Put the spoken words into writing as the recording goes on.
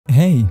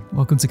Hey,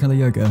 welcome to Color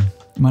Yoga.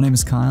 My name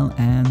is Kyle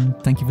and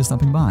thank you for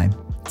stopping by.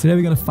 Today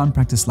we got a fun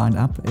practice lined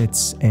up.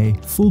 It's a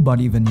full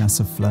body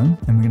vinyasa flow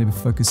and we're going to be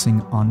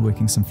focusing on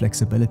working some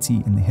flexibility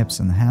in the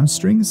hips and the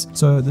hamstrings.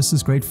 So this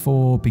is great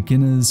for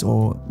beginners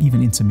or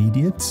even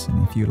intermediate.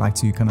 And if you like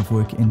to kind of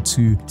work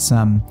into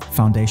some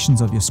foundations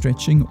of your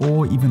stretching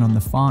or even on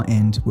the far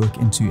end work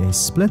into a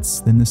splits,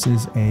 then this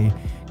is a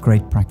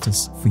great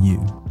practice for you.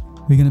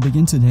 We're going to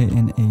begin today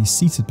in a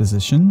seated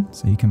position,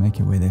 so you can make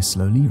your way there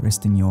slowly,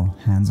 resting your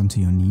hands onto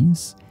your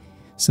knees.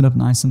 Sit up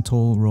nice and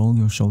tall, roll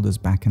your shoulders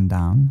back and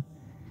down.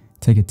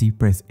 Take a deep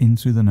breath in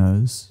through the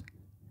nose,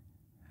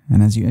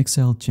 and as you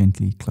exhale,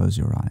 gently close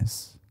your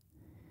eyes.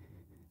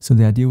 So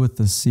the idea with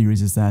this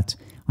series is that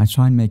I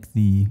try and make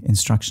the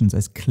instructions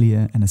as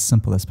clear and as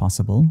simple as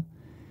possible.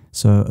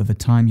 So over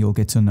time, you'll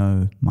get to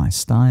know my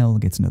style,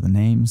 get to know the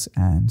names,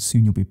 and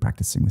soon you'll be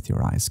practicing with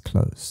your eyes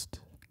closed.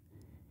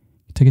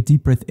 Take a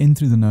deep breath in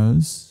through the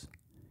nose,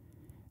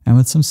 and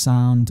with some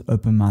sound,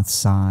 open mouth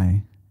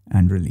sigh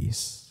and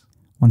release.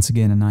 Once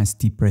again, a nice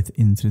deep breath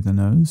in through the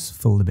nose,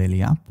 fill the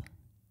belly up.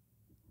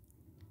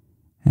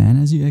 And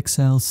as you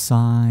exhale,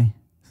 sigh,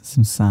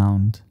 some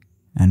sound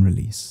and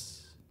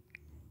release.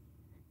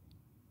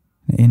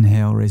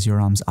 Inhale, raise your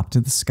arms up to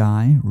the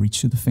sky,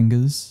 reach to the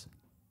fingers.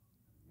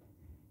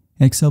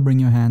 Exhale, bring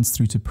your hands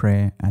through to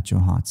prayer at your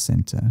heart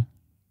center.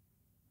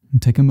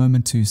 And take a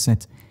moment to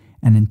set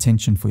an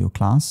intention for your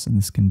class, and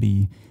this can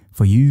be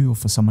for you or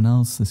for someone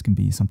else. This can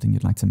be something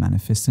you'd like to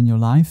manifest in your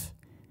life.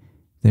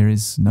 There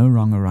is no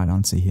wrong or right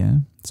answer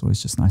here. It's always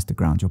just nice to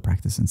ground your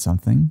practice in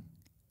something.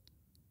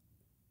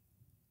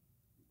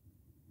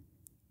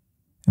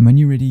 And when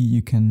you're ready,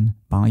 you can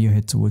bow your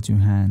head towards your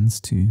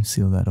hands to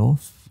seal that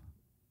off.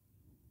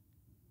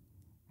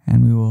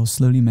 And we will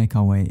slowly make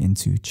our way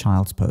into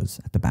child's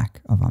pose at the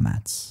back of our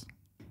mats.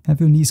 Have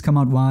your knees come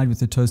out wide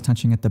with your toes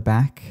touching at the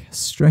back.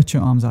 Stretch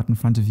your arms out in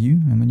front of you.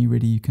 And when you're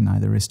ready, you can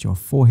either rest your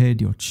forehead,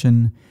 your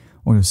chin,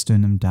 or your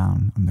sternum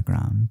down on the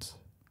ground.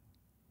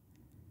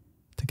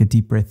 Take a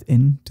deep breath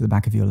in to the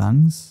back of your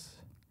lungs.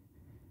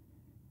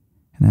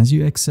 And as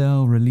you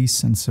exhale,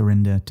 release and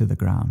surrender to the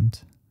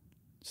ground.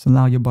 Just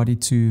allow your body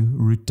to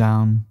root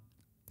down,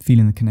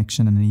 feeling the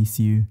connection underneath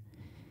you.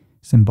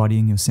 Just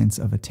embodying your sense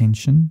of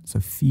attention. So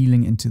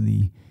feeling into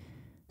the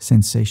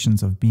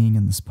sensations of being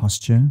in this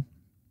posture.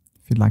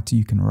 If you'd like to,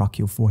 you can rock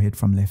your forehead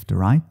from left to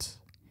right.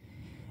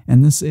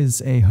 And this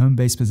is a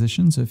home-based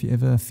position, so if you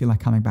ever feel like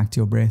coming back to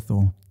your breath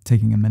or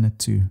taking a minute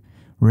to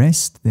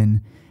rest,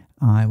 then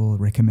I will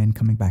recommend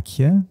coming back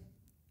here.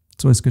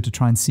 It's always good to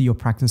try and see your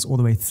practice all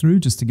the way through,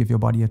 just to give your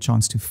body a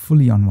chance to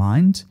fully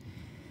unwind.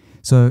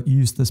 So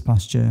use this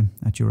posture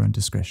at your own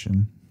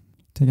discretion.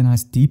 Take a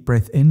nice deep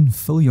breath in,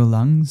 fill your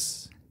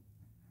lungs,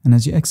 and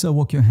as you exhale,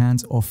 walk your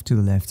hands off to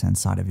the left-hand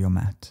side of your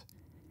mat.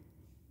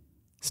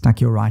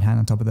 Stack your right hand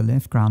on top of the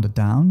left, ground it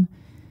down.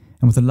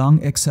 And with a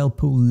long exhale,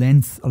 pull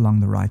length along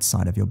the right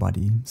side of your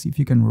body. See if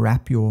you can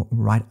wrap your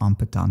right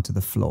armpit down to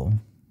the floor.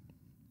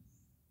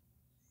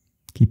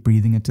 Keep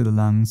breathing into the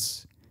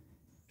lungs,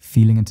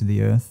 feeling into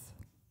the earth.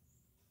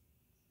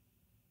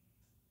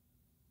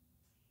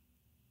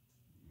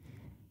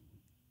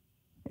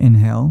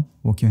 Inhale,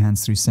 walk your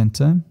hands through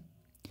center.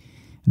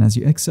 And as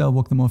you exhale,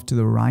 walk them off to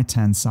the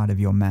right-hand side of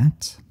your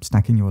mat,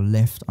 stacking your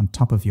left on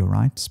top of your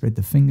right. Spread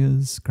the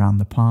fingers, ground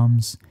the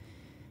palms.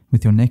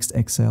 With your next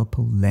exhale,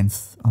 pull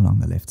length along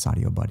the left side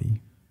of your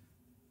body.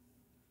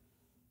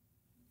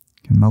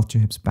 You can melt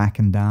your hips back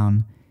and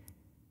down.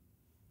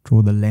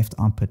 Draw the left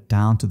armpit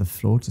down to the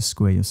floor to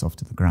square yourself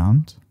to the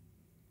ground.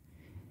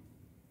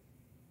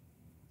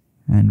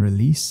 And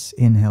release.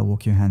 Inhale,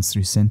 walk your hands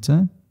through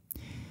center.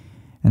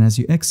 And as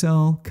you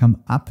exhale,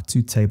 come up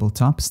to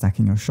tabletop,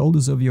 stacking your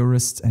shoulders over your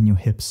wrists and your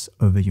hips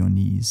over your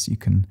knees. You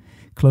can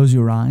close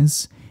your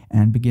eyes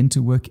and begin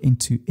to work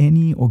into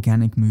any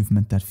organic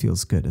movement that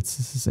feels good.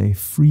 This is a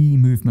free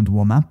movement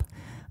warm-up.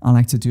 I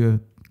like to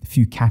do a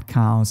few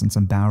cat-cows and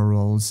some barrel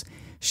rolls,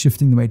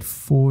 shifting the weight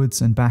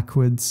forwards and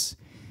backwards.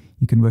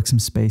 You can work some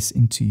space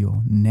into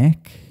your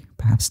neck,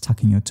 perhaps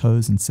tucking your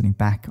toes and sitting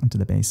back onto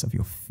the base of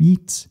your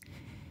feet.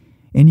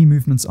 Any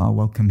movements are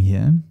welcome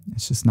here.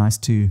 It's just nice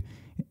to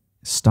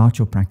start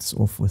your practice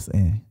off with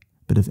a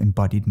bit of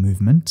embodied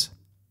movement.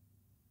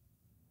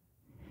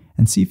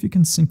 And see if you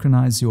can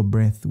synchronize your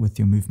breath with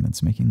your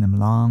movements, making them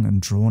long and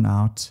drawn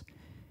out.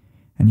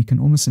 And you can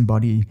almost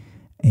embody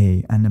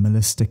an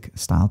animalistic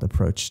styled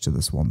approach to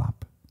this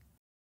warm-up.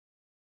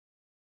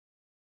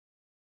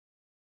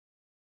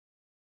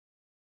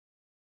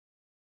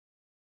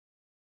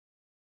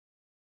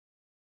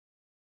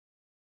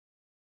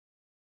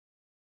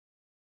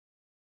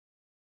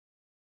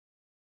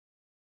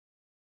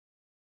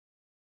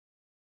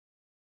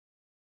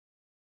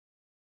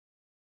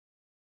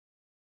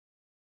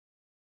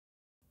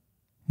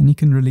 And you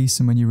can release,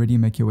 and when you're ready,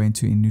 make your way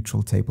into a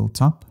neutral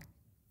tabletop.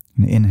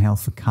 And inhale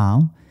for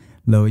cow,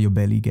 lower your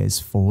belly, gaze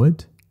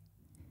forward.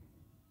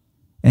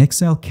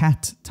 Exhale,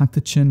 cat, tuck the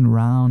chin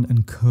round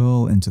and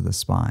curl into the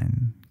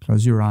spine.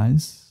 Close your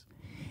eyes.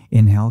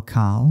 Inhale,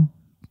 cow,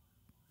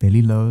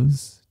 belly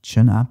lowers,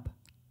 chin up.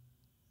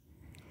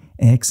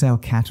 Exhale,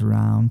 cat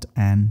round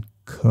and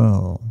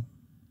curl.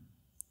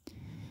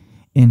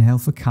 Inhale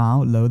for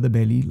cow, lower the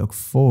belly, look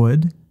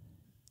forward.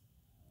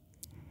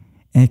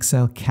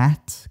 Exhale,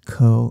 cat,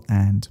 curl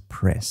and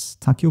press.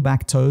 Tuck your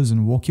back toes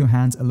and walk your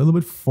hands a little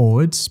bit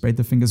forward. Spread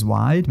the fingers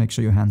wide. Make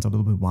sure your hands are a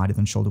little bit wider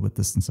than shoulder width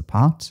distance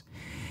apart.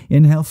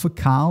 Inhale for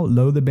cow,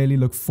 lower the belly,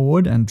 look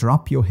forward and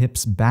drop your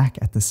hips back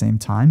at the same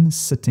time,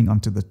 sitting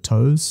onto the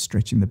toes,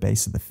 stretching the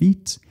base of the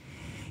feet.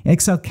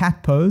 Exhale,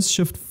 cat pose,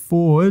 shift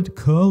forward,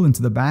 curl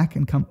into the back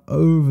and come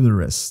over the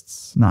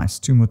wrists. Nice,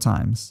 2 more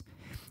times.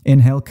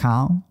 Inhale,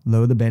 cow,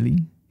 lower the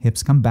belly,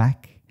 hips come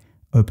back,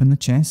 open the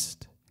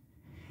chest.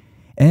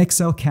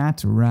 Exhale,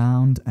 cat,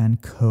 round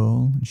and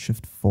curl and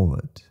shift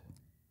forward.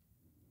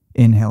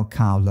 Inhale,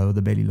 cow, lower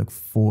the belly, look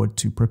forward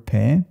to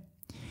prepare.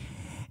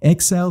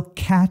 Exhale,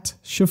 cat,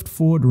 shift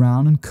forward,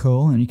 round and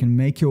curl, and you can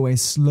make your way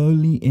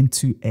slowly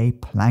into a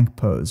plank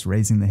pose,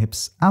 raising the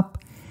hips up,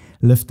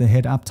 lift the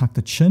head up, tuck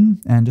the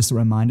chin, and just a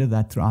reminder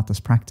that throughout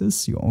this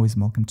practice, you're always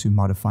welcome to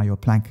modify your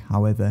plank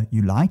however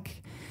you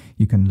like.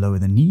 You can lower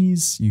the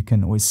knees, you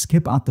can always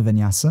skip out the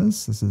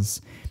vinyasas. This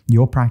is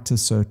your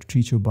practice, so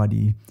treat your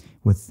body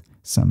with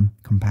some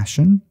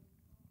compassion.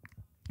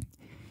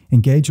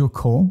 Engage your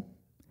core,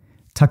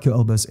 tuck your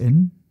elbows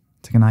in,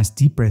 take a nice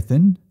deep breath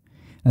in.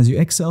 As you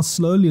exhale,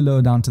 slowly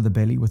lower down to the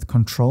belly with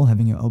control,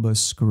 having your elbows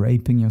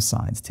scraping your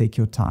sides. Take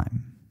your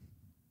time.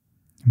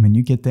 And when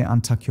you get there,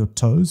 untuck your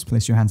toes,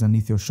 place your hands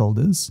underneath your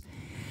shoulders.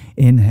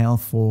 Inhale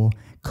for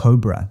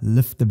cobra,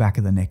 lift the back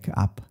of the neck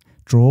up,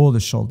 draw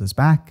the shoulders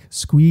back,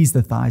 squeeze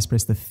the thighs,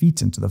 press the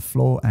feet into the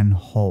floor and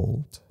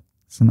hold.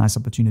 It's a nice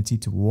opportunity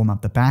to warm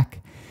up the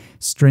back,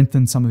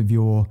 strengthen some of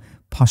your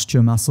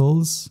posture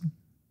muscles.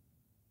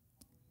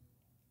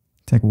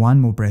 Take one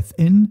more breath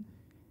in.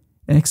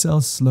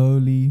 Exhale,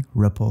 slowly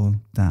ripple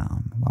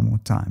down. One more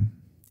time.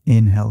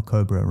 Inhale,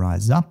 cobra,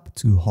 rise up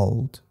to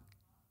hold.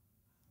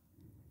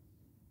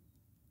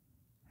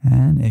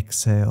 And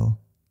exhale,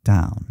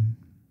 down.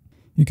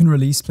 You can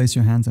release, place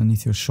your hands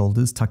underneath your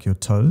shoulders, tuck your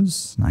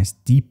toes. Nice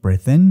deep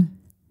breath in.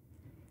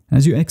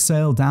 As you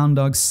exhale, down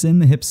dog,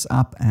 send the hips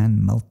up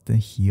and melt the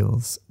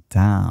heels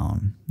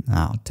down.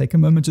 Now, take a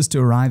moment just to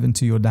arrive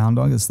into your down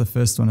dog. It's the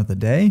first one of the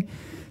day.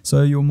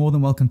 So you're more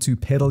than welcome to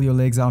pedal your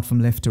legs out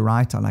from left to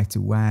right. I like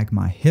to wag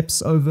my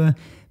hips over,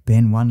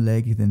 bend one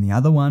leg, then the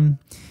other one.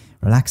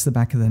 Relax the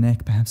back of the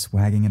neck, perhaps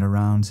wagging it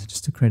around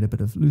just to create a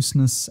bit of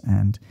looseness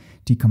and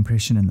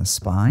decompression in the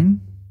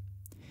spine.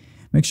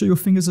 Make sure your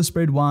fingers are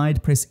spread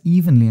wide, press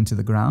evenly into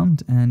the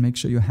ground, and make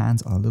sure your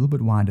hands are a little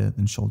bit wider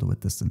than shoulder width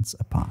distance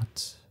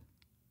apart.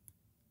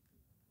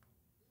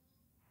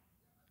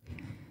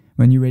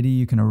 When you're ready,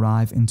 you can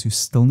arrive into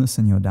stillness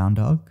in your down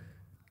dog.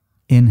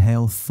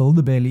 Inhale, fill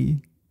the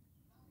belly.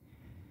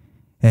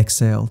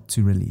 Exhale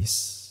to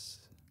release.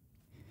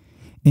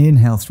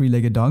 Inhale,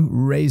 three-legged dog.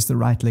 Raise the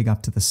right leg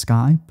up to the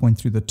sky. Point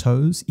through the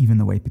toes, even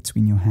the weight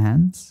between your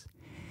hands.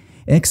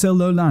 Exhale,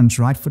 low lunge.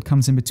 Right foot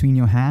comes in between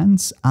your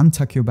hands.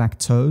 Untuck your back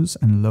toes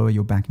and lower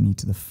your back knee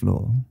to the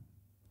floor.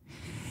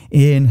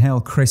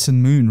 Inhale, crescent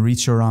moon.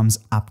 Reach your arms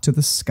up to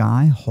the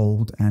sky.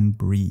 Hold and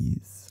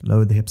breathe.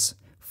 Lower the hips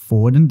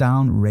forward and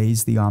down.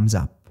 Raise the arms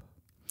up.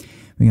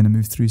 We're going to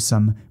move through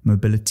some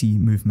mobility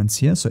movements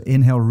here. So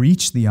inhale,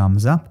 reach the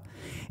arms up.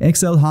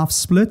 Exhale, half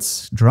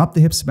splits. Drop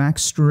the hips back.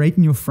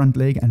 Straighten your front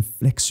leg and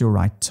flex your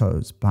right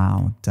toes.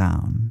 Bow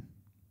down.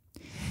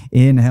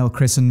 Inhale,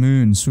 crescent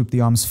moon. Swoop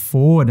the arms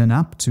forward and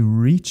up to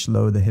reach.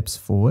 Lower the hips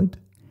forward.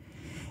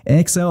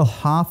 Exhale,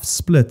 half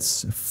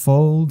splits.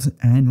 Fold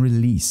and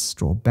release.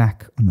 Draw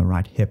back on the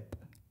right hip.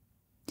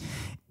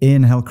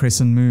 Inhale,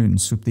 crescent moon.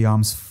 Swoop the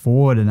arms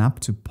forward and up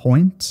to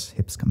point.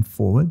 Hips come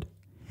forward.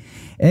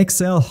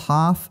 Exhale,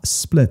 half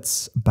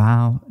splits.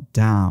 Bow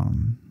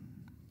down.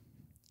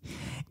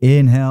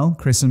 Inhale,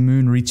 crescent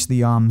moon. Reach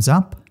the arms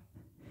up.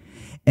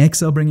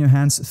 Exhale, bring your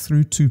hands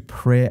through to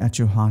prayer at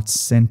your heart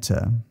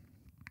center.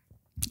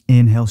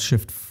 Inhale,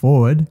 shift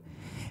forward.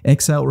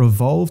 Exhale,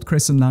 revolved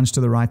crescent lunge to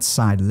the right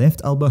side.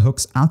 Left elbow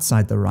hooks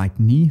outside the right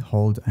knee.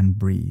 Hold and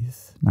breathe.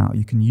 Now,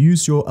 you can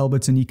use your elbow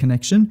to knee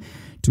connection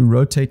to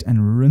rotate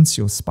and rinse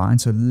your spine.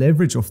 So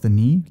leverage off the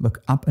knee.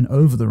 Look up and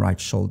over the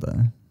right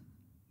shoulder.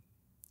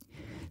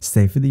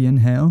 Stay for the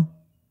inhale.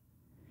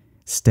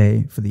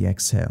 Stay for the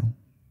exhale.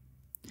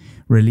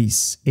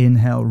 Release.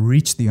 Inhale,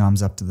 reach the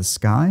arms up to the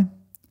sky.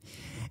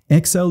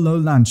 Exhale, low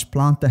lunge.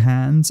 Plant the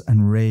hands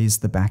and raise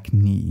the back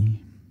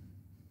knee.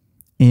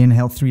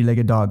 Inhale,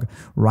 three-legged dog.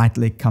 Right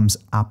leg comes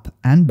up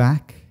and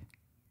back.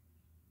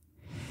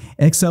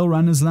 Exhale,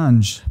 runner's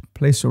lunge.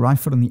 Place your right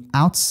foot on the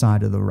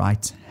outside of the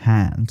right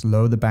hand.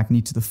 Lower the back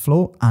knee to the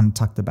floor.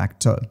 Untuck the back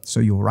toe. So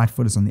your right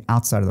foot is on the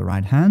outside of the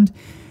right hand.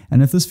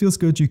 And if this feels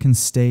good, you can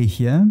stay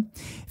here.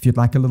 If you'd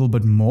like a little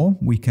bit more,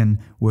 we can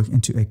work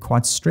into a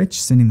quad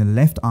stretch, sending the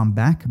left arm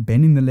back,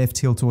 bending the left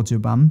heel towards your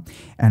bum.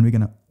 And we're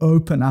going to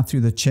open up through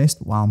the chest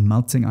while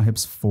melting our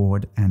hips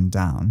forward and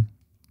down.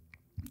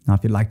 Now,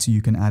 if you'd like to,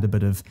 you can add a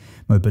bit of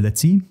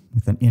mobility.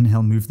 With an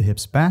inhale, move the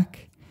hips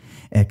back.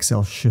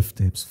 Exhale, shift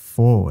the hips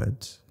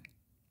forward.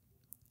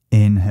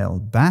 Inhale,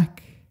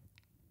 back.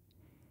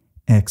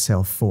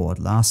 Exhale, forward.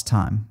 Last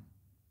time.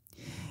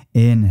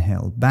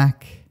 Inhale,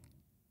 back.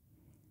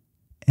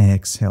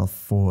 Exhale,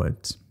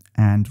 forward.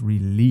 And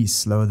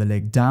release. Lower the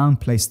leg down.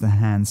 Place the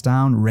hands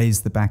down.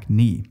 Raise the back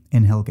knee.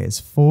 Inhale, gaze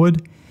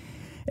forward.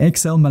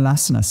 Exhale,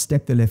 Malasana.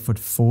 Step the left foot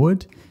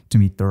forward to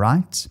meet the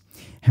right.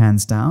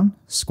 Hands down.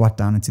 Squat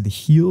down into the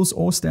heels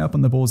or stay up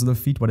on the balls of the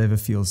feet, whatever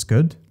feels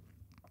good.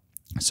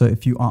 So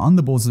if you are on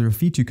the balls of your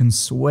feet, you can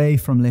sway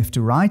from left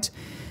to right.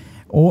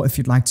 Or if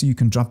you'd like to, you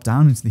can drop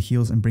down into the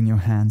heels and bring your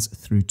hands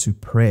through to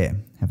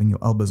prayer, having your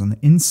elbows on the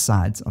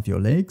insides of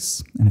your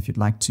legs. And if you'd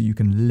like to, you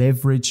can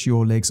leverage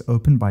your legs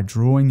open by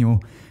drawing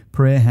your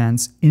prayer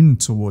hands in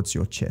towards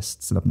your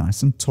chest. Sit up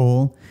nice and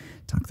tall,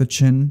 tuck the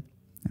chin,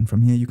 and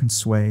from here you can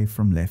sway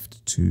from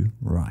left to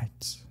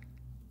right.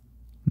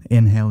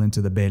 Inhale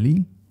into the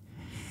belly.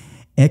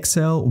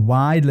 Exhale,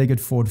 wide-legged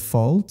forward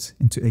fold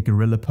into a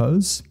gorilla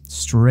pose.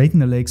 Straighten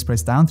the legs,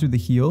 press down through the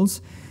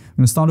heels. I'm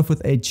going to start off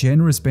with a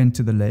generous bend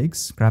to the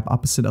legs. Grab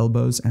opposite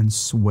elbows and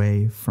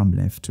sway from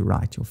left to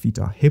right. Your feet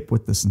are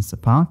hip-width distance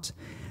apart.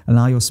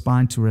 Allow your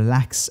spine to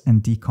relax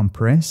and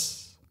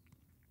decompress.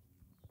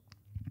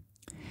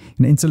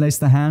 And interlace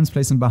the hands,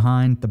 place them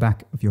behind the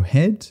back of your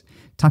head.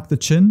 Tuck the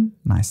chin.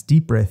 Nice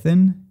deep breath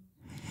in.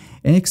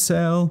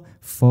 Exhale,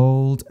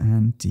 fold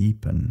and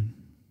deepen.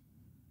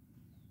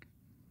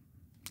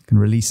 You can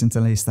release,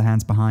 interlace the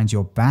hands behind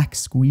your back.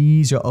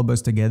 Squeeze your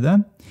elbows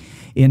together.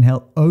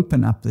 Inhale,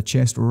 open up the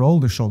chest,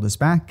 roll the shoulders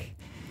back.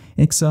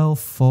 Exhale,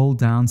 fold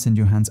down, send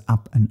your hands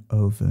up and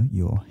over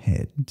your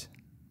head.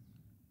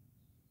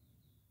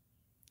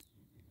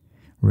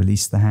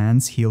 Release the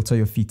hands, heel toe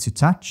your feet to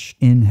touch.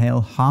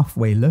 Inhale,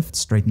 halfway lift,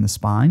 straighten the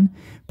spine.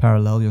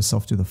 Parallel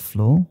yourself to the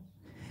floor.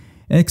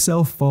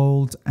 Exhale,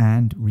 fold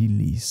and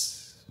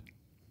release.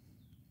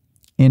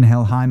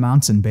 Inhale, high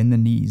mountain, bend the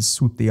knees,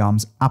 swoop the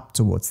arms up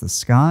towards the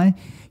sky.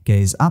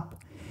 Gaze up.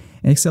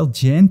 Exhale,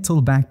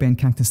 gentle back bend,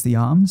 cactus the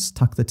arms.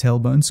 Tuck the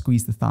tailbone,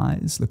 squeeze the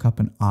thighs. Look up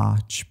and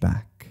arch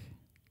back.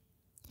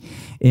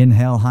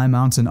 Inhale, high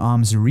mountain,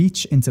 arms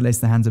reach. Interlace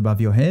the hands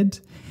above your head.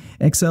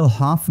 Exhale,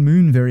 half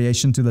moon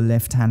variation to the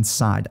left-hand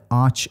side.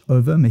 Arch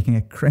over, making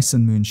a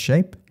crescent moon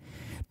shape.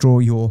 Draw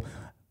your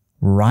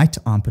right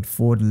armpit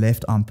forward,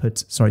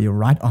 your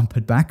right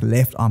armpit back,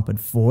 left armpit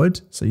forward.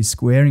 So you're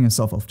squaring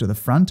yourself off to the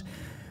front.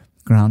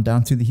 Ground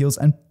down through the heels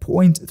and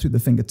point through the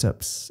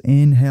fingertips.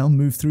 Inhale,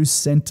 move through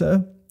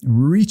center.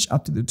 Reach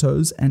up to the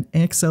toes and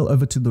exhale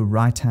over to the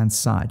right-hand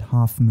side.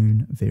 Half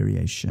moon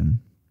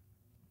variation.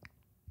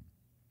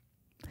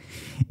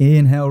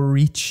 Inhale,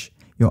 reach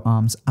your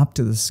arms up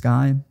to the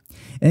sky.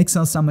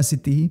 Exhale,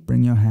 Samasthiti,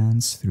 bring your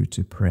hands through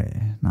to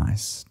prayer.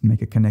 Nice.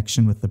 Make a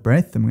connection with the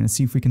breath. And we're going to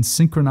see if we can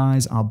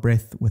synchronize our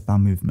breath with our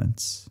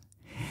movements.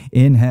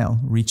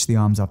 Inhale, reach the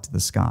arms up to the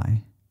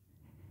sky.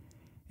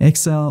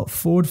 Exhale,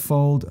 forward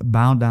fold,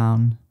 bow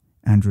down,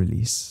 and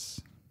release.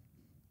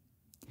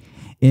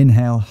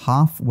 Inhale,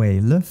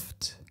 halfway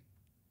lift.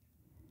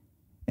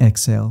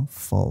 Exhale,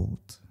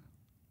 fold.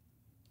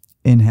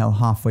 Inhale,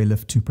 halfway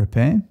lift to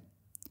prepare.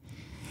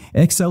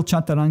 Exhale,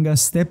 chaturanga,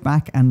 step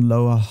back and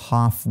lower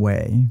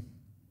halfway.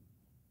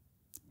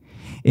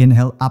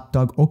 Inhale, up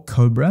dog or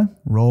cobra.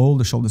 Roll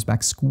the shoulders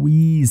back,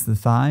 squeeze the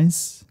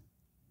thighs.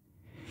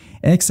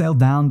 Exhale,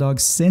 down dog,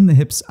 send the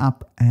hips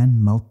up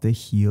and melt the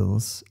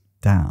heels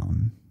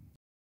down.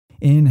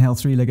 Inhale,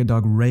 three-legged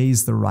dog,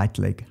 raise the right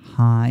leg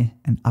high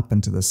and up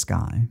into the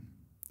sky.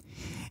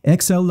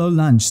 Exhale, low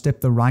lunge,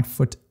 step the right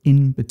foot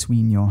in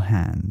between your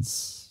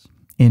hands.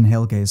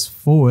 Inhale, gaze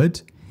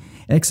forward.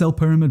 Exhale,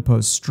 pyramid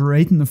pose,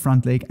 straighten the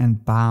front leg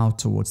and bow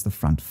towards the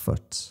front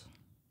foot.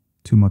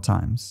 2 more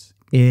times.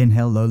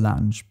 Inhale, low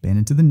lunge, bend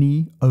into the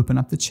knee, open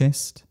up the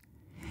chest.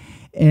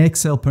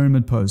 Exhale,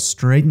 pyramid pose,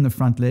 straighten the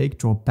front leg,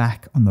 draw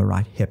back on the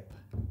right hip.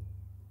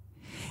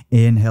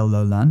 Inhale,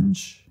 low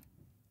lunge.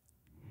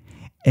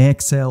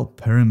 Exhale,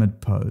 pyramid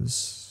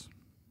pose.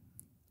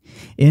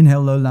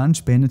 Inhale, low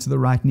lunge, bend into the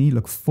right knee,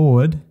 look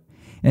forward.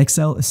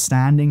 Exhale,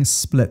 standing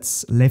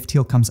splits. Left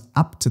heel comes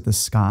up to the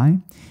sky.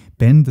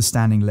 Bend the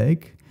standing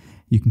leg.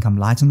 You can come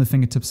light on the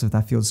fingertips if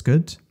that feels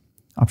good.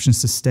 Options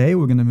to stay,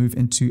 we're going to move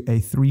into a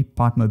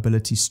 3-part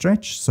mobility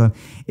stretch. So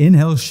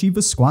inhale,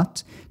 Shiva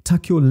squat.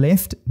 Tuck your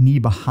left knee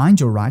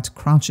behind your right.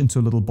 Crouch into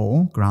a little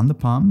ball. Ground the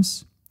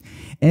palms.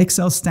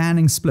 Exhale,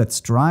 standing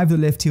splits. Drive the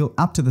left heel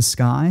up to the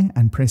sky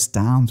and press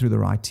down through the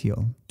right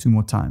heel. 2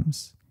 more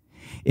times.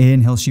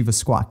 Inhale, Shiva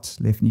squat.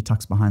 Left knee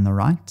tucks behind the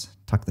right.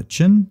 Tuck the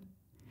chin.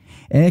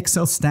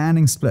 Exhale,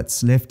 standing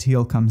splits. Left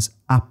heel comes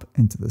up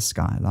into the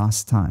sky.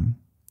 Last time.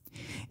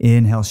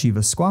 Inhale,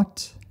 Shiva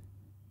squat.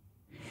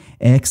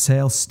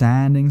 Exhale,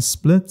 standing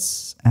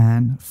splits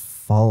and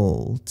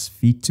fold.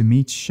 Feet to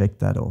meet, shake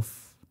that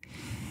off.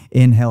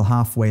 Inhale,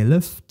 halfway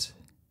lift.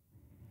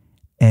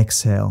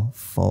 Exhale,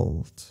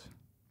 fold.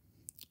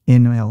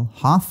 Inhale,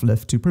 half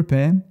lift to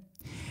prepare.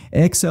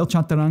 Exhale,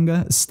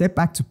 chaturanga. Step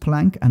back to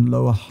plank and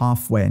lower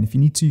halfway. And if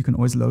you need to, you can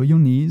always lower your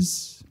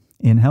knees.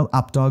 Inhale,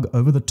 up dog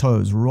over the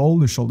toes. Roll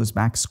the shoulders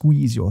back.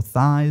 Squeeze your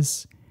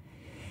thighs.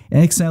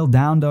 Exhale,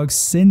 down dog.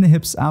 Send the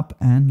hips up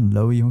and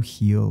lower your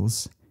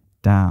heels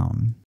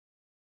down.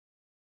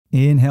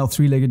 Inhale,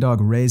 three-legged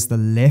dog. Raise the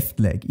left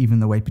leg, even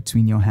the weight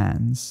between your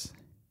hands.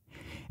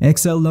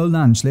 Exhale, low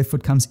lunge. Left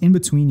foot comes in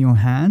between your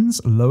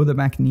hands. Lower the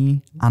back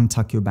knee.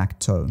 Untuck your back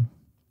toe.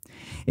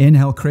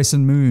 Inhale,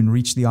 crescent moon.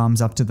 Reach the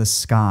arms up to the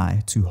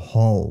sky to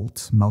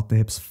hold. Melt the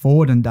hips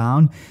forward and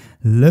down.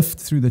 Lift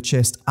through the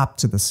chest up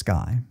to the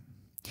sky.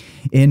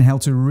 Inhale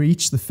to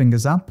reach the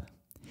fingers up.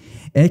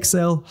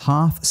 Exhale,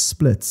 half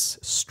splits.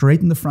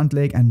 Straighten the front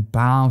leg and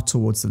bow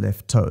towards the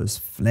left toes.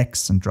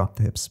 Flex and drop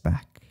the hips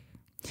back.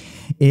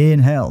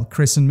 Inhale,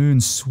 crescent moon.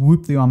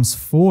 Swoop the arms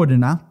forward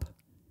and up.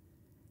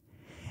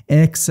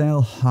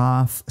 Exhale,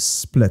 half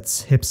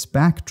splits. Hips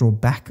back. Draw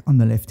back on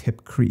the left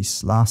hip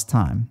crease. Last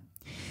time.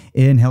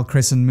 Inhale,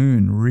 crescent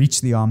moon.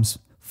 Reach the arms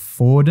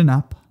forward and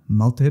up.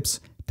 Melt the hips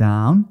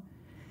down.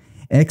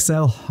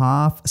 Exhale,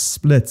 half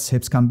splits.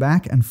 Hips come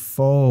back and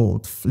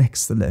fold.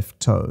 Flex the left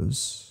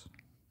toes.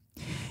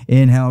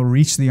 Inhale,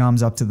 reach the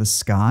arms up to the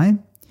sky.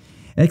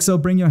 Exhale,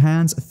 bring your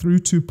hands through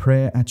to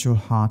prayer at your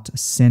heart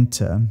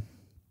center.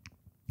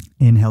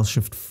 Inhale,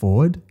 shift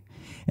forward.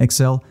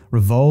 Exhale,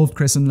 revolve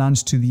crescent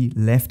lunge to the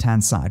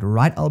left-hand side.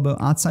 Right elbow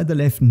outside the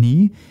left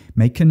knee.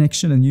 Make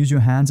connection and use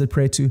your hands at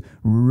prayer to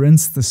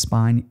rinse the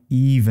spine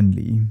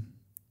evenly.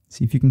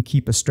 See if you can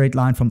keep a straight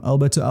line from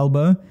elbow to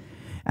elbow.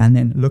 And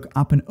then look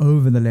up and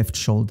over the left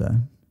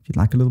shoulder. If you'd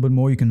like a little bit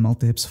more, you can melt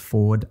the hips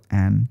forward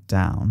and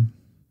down.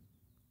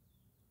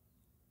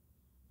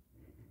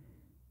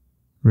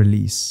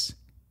 Release.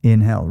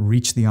 Inhale,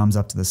 reach the arms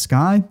up to the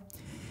sky.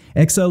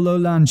 Exhale, low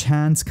lunge,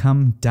 hands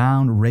come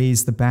down,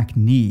 raise the back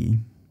knee.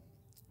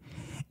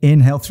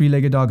 Inhale,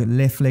 three-legged dog,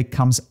 left leg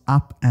comes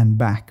up and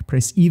back.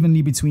 Press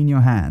evenly between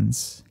your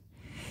hands.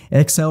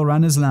 Exhale,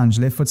 runner's lunge,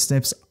 left foot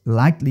steps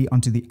lightly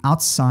onto the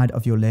outside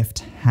of your left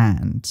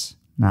hand.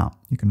 Now,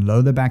 you can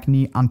lower the back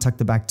knee, untuck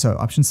the back toe.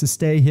 Options to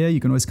stay here, you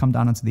can always come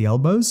down onto the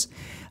elbows.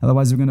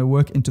 Otherwise, we're going to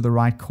work into the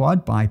right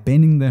quad by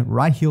bending the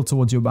right heel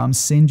towards your bum.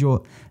 Send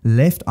your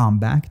left arm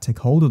back, take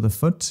hold of the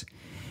foot.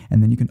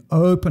 And then you can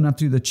open up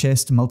through the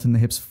chest, melting the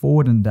hips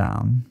forward and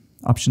down.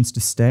 Options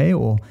to stay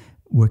or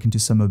work into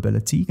some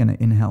mobility. You're going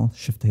to inhale,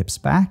 shift the hips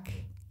back.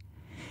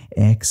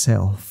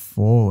 Exhale,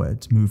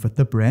 forward. Move with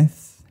the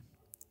breath.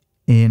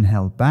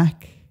 Inhale,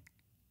 back.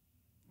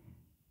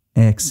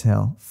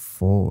 Exhale,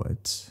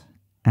 forward.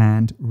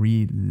 And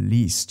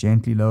release.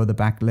 Gently lower the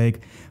back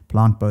leg.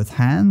 Plant both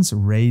hands.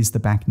 Raise the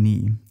back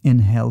knee.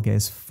 Inhale,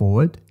 gaze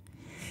forward.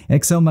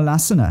 Exhale,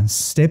 Malasana.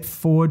 Step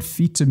forward,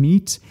 feet to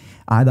meet.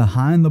 Either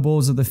high in the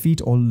balls of the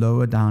feet or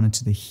lower down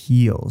into the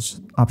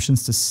heels.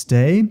 Options to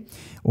stay,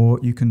 or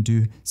you can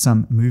do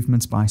some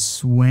movements by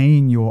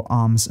swaying your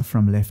arms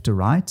from left to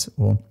right,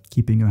 or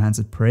keeping your hands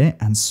at prayer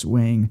and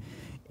swaying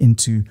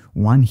into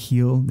one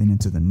heel, then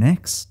into the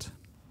next.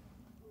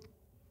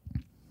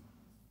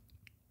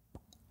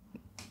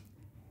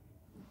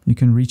 You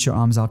can reach your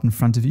arms out in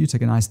front of you.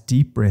 Take a nice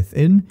deep breath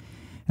in.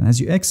 And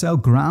as you exhale,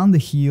 ground the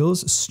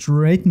heels,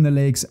 straighten the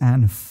legs,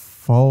 and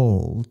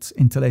fold.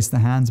 Interlace the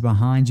hands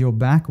behind your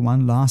back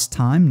one last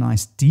time.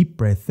 Nice deep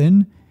breath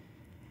in.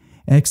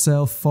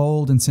 Exhale,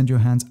 fold, and send your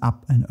hands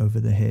up and over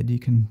the head. You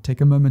can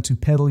take a moment to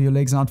pedal your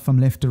legs out from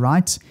left to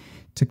right,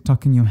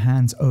 tick-tocking your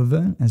hands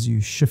over as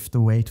you shift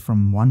the weight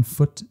from one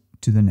foot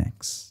to the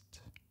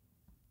next.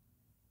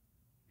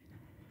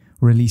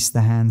 Release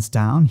the hands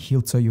down,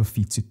 heel-toe your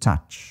feet to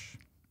touch.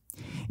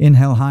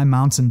 Inhale, high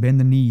mountain, bend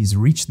the knees,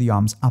 reach the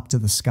arms up to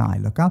the sky.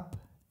 Look up.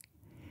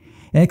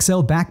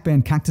 Exhale, back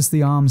bend, cactus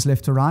the arms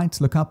left to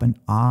right. Look up and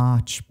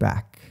arch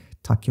back.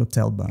 Tuck your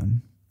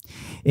tailbone.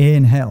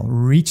 Inhale,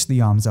 reach the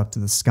arms up to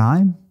the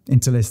sky.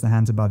 Interlace the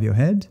hands above your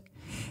head.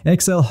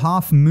 Exhale,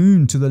 half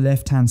moon to the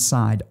left-hand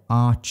side.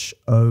 Arch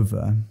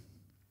over.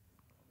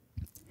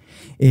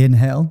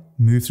 Inhale,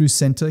 move through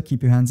center.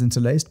 Keep your hands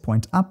interlaced.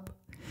 Point up.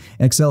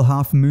 Exhale,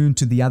 half moon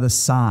to the other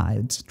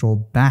side. Draw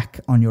back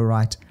on your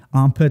right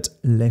armpit,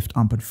 left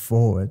armpit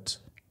forward.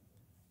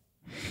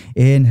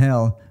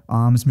 Inhale,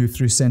 arms move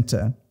through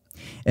center.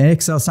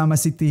 Exhale,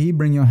 Samasthiti,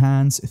 bring your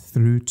hands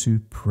through to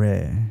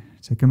prayer.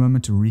 Take a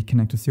moment to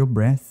reconnect with your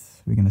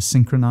breath. We're going to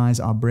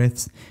synchronize our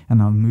breaths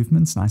and our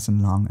movements nice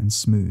and long and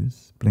smooth.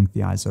 Blink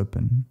the eyes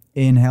open.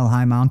 Inhale,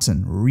 high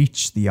mountain,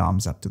 reach the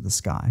arms up to the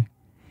sky.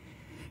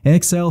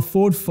 Exhale,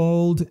 forward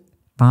fold,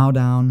 bow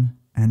down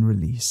and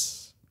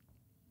release.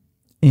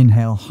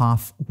 Inhale,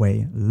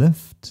 halfway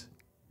lift.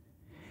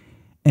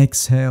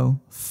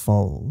 Exhale,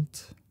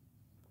 fold.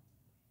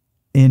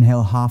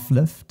 Inhale, half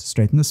lift,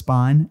 straighten the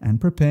spine and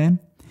prepare.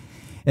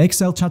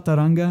 Exhale,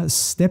 chaturanga,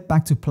 step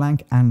back to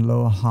plank and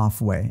lower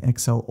halfway.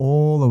 Exhale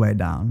all the way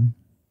down.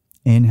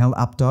 Inhale,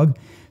 up dog,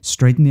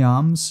 straighten the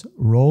arms,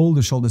 roll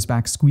the shoulders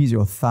back, squeeze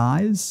your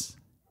thighs.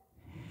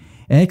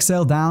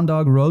 Exhale, down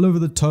dog, roll over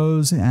the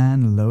toes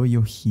and lower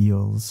your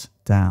heels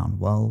down.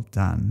 Well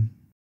done.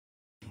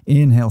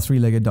 Inhale,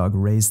 three-legged dog,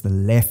 raise the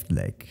left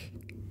leg.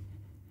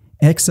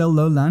 Exhale,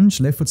 low lunge,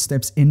 left foot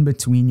steps in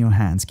between your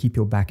hands. Keep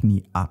your back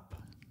knee up.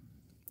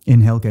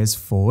 Inhale, gaze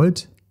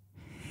forward.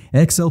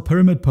 Exhale,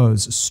 pyramid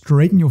pose.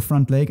 Straighten your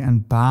front leg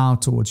and bow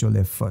towards your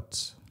left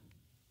foot.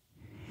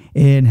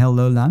 Inhale,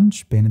 low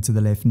lunge. Bend into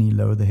the left knee,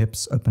 lower the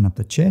hips, open up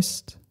the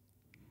chest.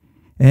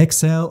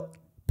 Exhale,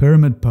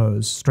 pyramid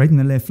pose. Straighten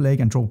the left leg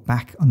and draw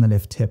back on the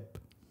left hip.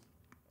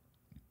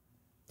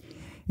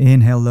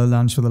 Inhale, low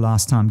lunge for the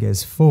last time.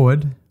 Gaze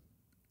forward.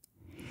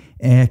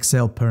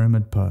 Exhale,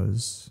 pyramid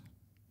pose.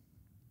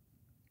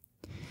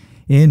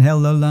 Inhale,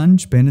 low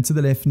lunge. Bend it to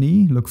the left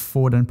knee. Look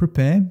forward and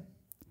prepare.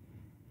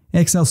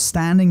 Exhale,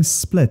 standing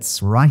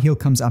splits. Right heel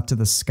comes up to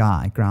the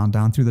sky. Ground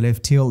down through the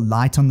left heel.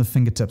 Light on the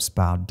fingertips.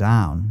 Bow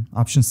down.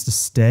 Options to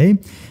stay.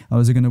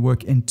 Those are going to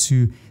work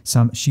into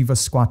some Shiva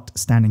squat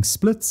standing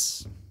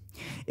splits.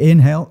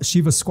 Inhale,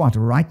 Shiva squat.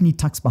 Right knee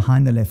tucks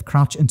behind the left.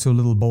 Crouch into a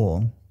little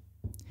ball.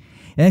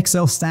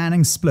 Exhale,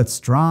 standing splits.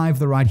 Drive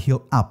the right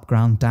heel up.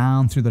 Ground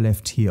down through the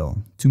left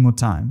heel. 2 more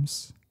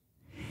times.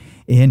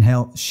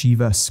 Inhale,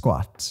 Shiva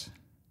squat.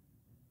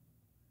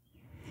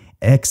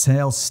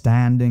 Exhale,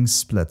 standing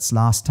splits.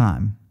 Last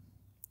time.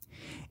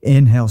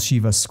 Inhale,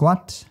 Shiva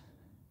squat.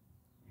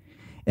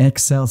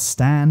 Exhale,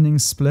 standing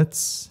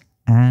splits.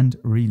 And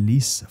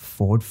release,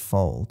 forward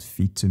fold,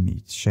 feet to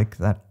meet. Shake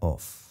that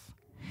off.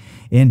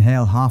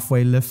 Inhale,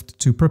 halfway lift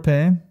to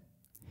prepare.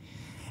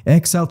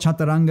 Exhale,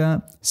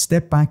 chaturanga.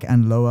 Step back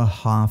and lower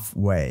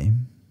halfway.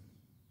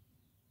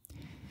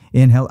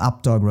 Inhale,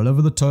 up dog. Roll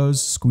over the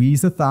toes.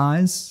 Squeeze the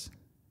thighs.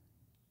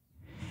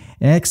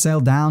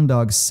 Exhale, down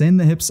dog. Send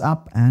the hips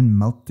up and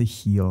melt the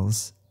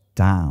heels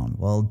down.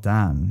 Well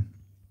done.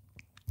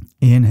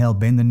 Inhale,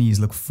 bend the knees,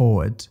 look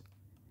forward.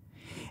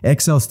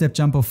 Exhale, step,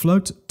 jump or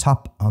float,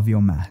 top of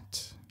your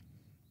mat.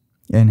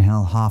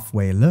 Inhale,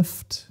 halfway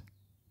lift.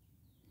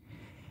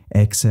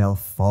 Exhale,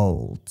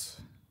 fold.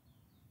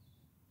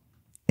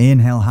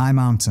 Inhale, high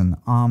mountain,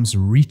 arms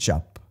reach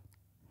up.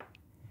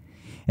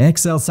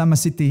 Exhale,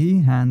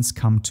 samasthiti, hands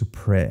come to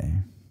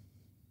prayer.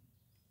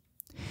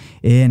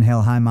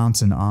 Inhale, high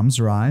mountain, arms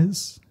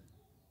rise.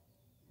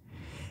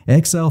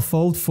 Exhale,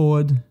 fold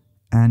forward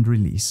and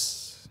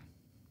release.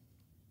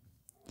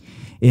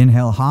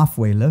 Inhale,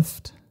 halfway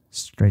lift,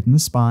 straighten the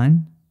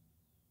spine.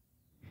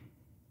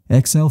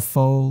 Exhale,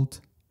 fold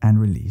and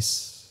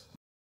release.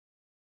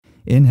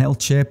 Inhale,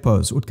 chair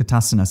pose,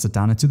 Utkatasana, sit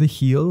down into the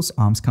heels,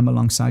 arms come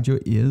alongside your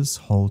ears,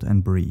 hold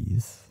and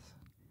breathe.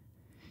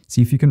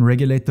 See if you can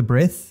regulate the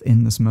breath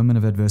in this moment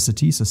of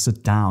adversity. So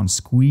sit down,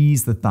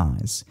 squeeze the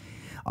thighs.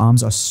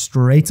 Arms are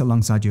straight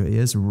alongside your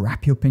ears.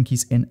 Wrap your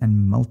pinkies in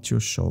and melt your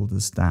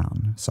shoulders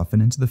down. Soften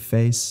into the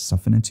face,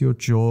 soften into your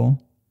jaw,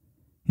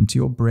 into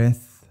your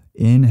breath.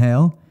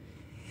 Inhale.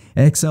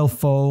 Exhale,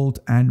 fold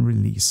and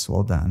release.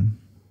 Well done.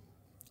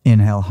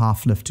 Inhale,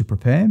 half lift to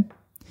prepare.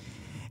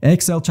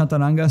 Exhale,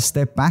 chaturanga,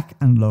 step back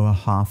and lower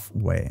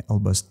halfway.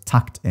 Elbows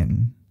tucked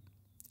in.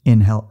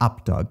 Inhale,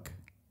 up dog.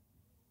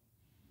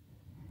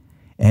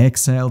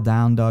 Exhale,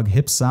 down dog,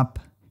 hips up,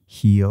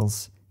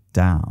 heels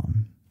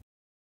down.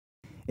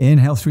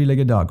 Inhale,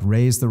 three-legged dog.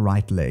 Raise the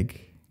right leg.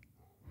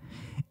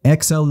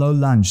 Exhale, low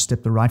lunge.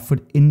 Step the right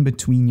foot in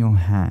between your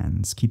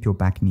hands. Keep your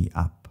back knee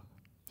up.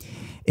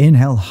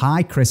 Inhale,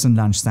 high crescent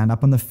lunge. Stand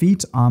up on the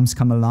feet. Arms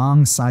come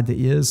alongside the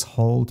ears.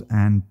 Hold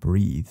and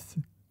breathe.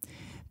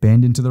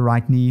 Bend into the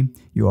right knee.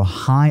 You are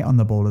high on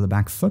the ball of the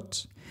back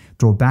foot.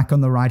 Draw back on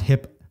the right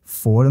hip.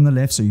 Forward on the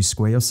left. So you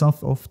square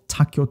yourself off.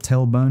 Tuck your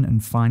tailbone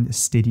and find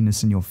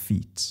steadiness in your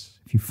feet.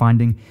 If you're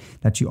finding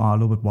that you are a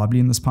little bit wobbly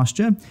in this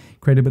posture,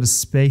 create a bit of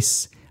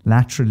space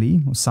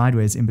laterally or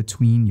sideways in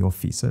between your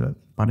feet, so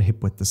about a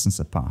hip width distance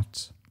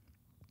apart.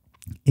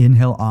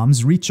 Inhale,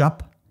 arms reach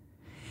up.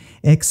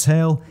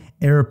 Exhale,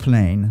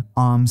 airplane,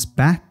 arms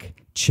back,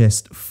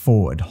 chest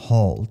forward,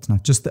 hold. Now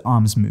just the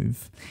arms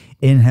move.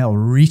 Inhale,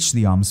 reach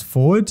the arms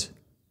forward.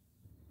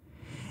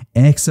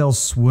 Exhale,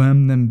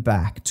 swim them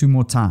back. 2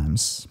 more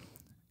times.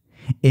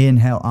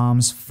 Inhale,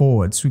 arms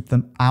forward, sweep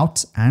them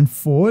out and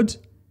forward.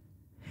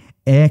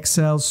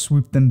 Exhale,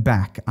 swoop them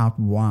back out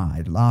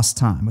wide. Last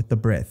time with the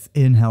breath.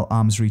 Inhale,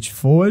 arms reach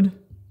forward.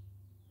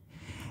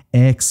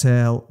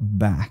 Exhale,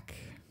 back.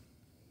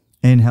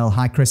 Inhale,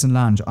 high crescent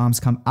lunge. Arms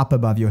come up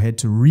above your head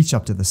to reach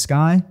up to the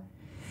sky.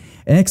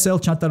 Exhale,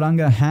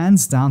 chaturanga,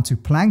 hands down to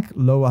plank.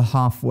 Lower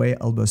halfway,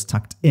 elbows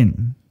tucked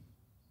in.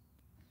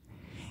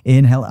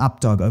 Inhale, up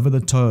dog, over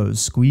the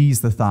toes. Squeeze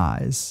the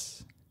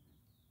thighs.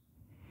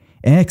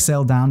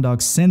 Exhale, down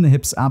dog. Send the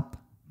hips up.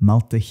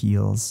 Melt the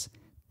heels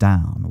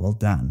down. Well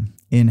done.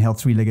 Inhale,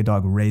 three-legged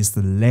dog. Raise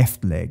the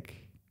left leg.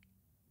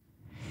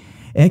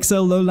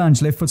 Exhale, low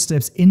lunge. Left foot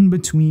steps in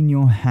between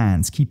your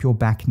hands. Keep your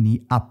back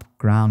knee up.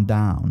 Ground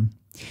down.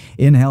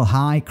 Inhale,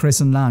 high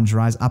crescent lunge.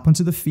 Rise up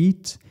onto the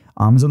feet.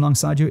 Arms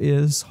alongside your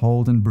ears.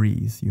 Hold and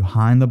breathe. You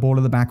high in the ball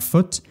of the back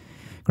foot.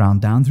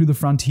 Ground down through the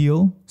front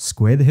heel.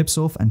 Square the hips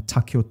off and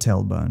tuck your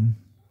tailbone.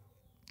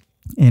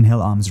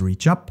 Inhale, arms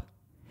reach up.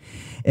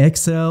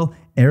 Exhale,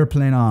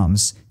 airplane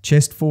arms.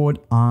 Chest forward,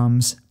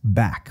 arms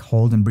back.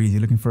 Hold and breathe.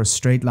 You're looking for a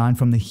straight line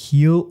from the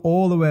heel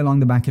all the way along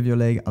the back of your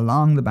leg,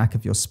 along the back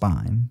of your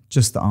spine.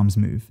 Just the arms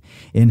move.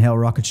 Inhale,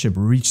 rocket ship.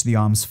 Reach the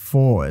arms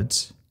forward.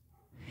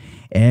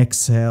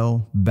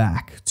 Exhale,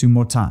 back. 2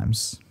 more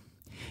times.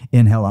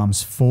 Inhale,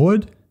 arms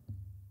forward.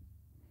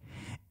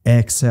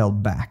 Exhale,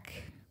 back.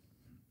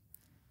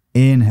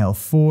 Inhale,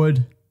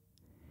 forward.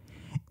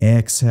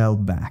 Exhale,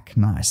 back.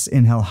 Nice.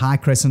 Inhale, high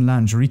crescent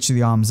lunge. Reach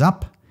the arms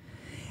up.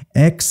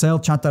 Exhale,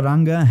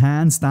 chaturanga,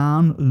 hands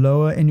down.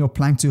 Lower in your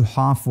plank to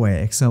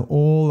halfway. Exhale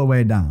all the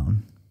way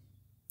down.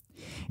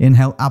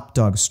 Inhale, up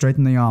dog.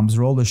 Straighten the arms.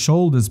 Roll the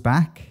shoulders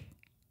back.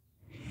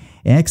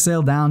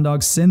 Exhale, down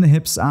dog. Send the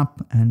hips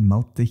up and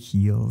melt the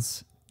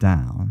heels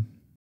down.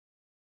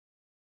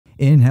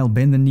 Inhale,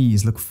 bend the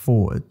knees. Look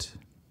forward.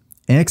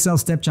 Exhale,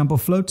 step, jump or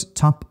float.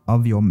 Top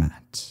of your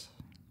mat.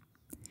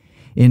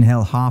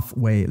 Inhale,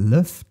 halfway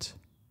lift.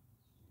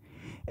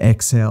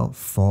 Exhale,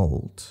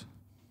 fold.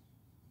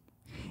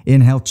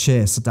 Inhale,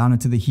 chair, sit down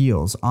into the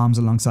heels, arms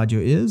alongside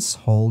your ears,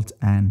 hold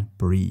and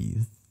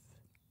breathe.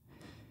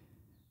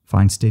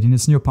 Find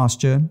steadiness in your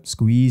posture,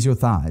 squeeze your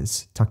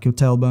thighs, tuck your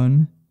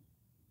tailbone,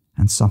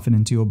 and soften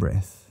into your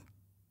breath.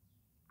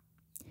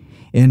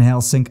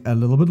 Inhale, sink a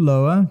little bit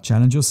lower,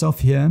 challenge yourself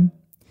here.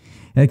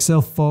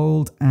 Exhale,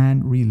 fold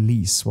and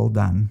release, well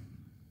done.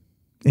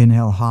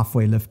 Inhale,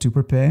 halfway lift to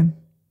prepare.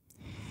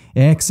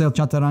 Exhale,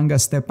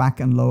 chaturanga, step back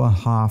and lower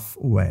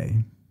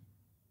halfway.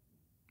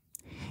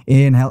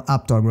 Inhale,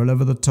 up dog, roll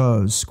over the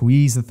toes,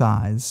 squeeze the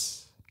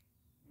thighs.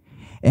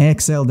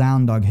 Exhale,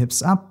 down dog,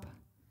 hips up,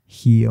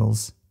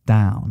 heels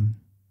down.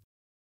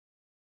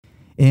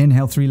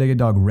 Inhale, three-legged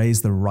dog,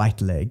 raise the right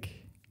leg.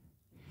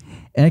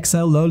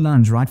 Exhale, low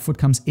lunge, right foot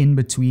comes in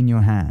between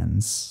your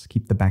hands.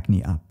 Keep the back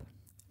knee up.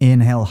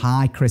 Inhale,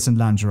 high crescent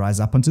lunge, rise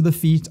up onto the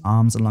feet,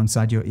 arms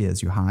alongside your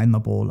ears. You high in the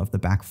ball of the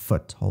back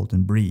foot, hold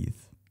and breathe.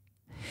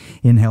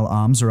 Inhale,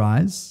 arms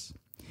rise.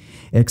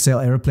 Exhale,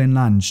 aeroplane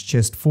lunge,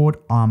 chest forward,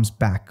 arms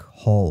back,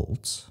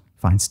 hold.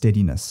 Find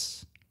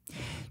steadiness.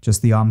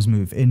 Just the arms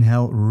move.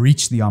 Inhale,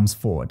 reach the arms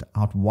forward,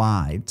 out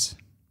wide.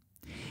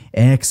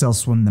 Exhale,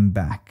 swim them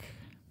back.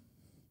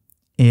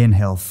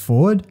 Inhale,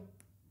 forward.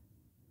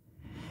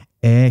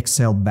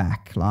 Exhale,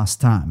 back. Last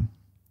time.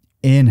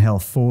 Inhale,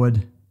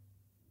 forward.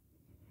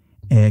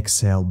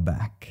 Exhale,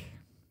 back.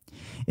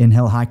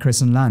 Inhale, high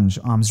crescent lunge,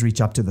 arms reach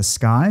up to the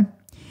sky.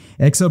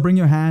 Exhale, bring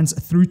your hands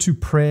through to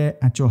prayer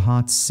at your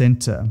heart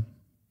center.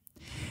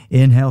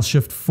 Inhale,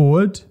 shift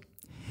forward.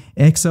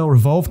 Exhale,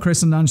 revolve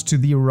crescent lunge to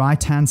the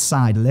right hand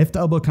side. Left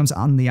elbow comes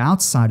on the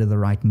outside of the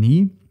right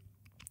knee.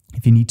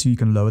 If you need to, you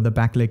can lower the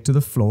back leg to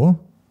the floor.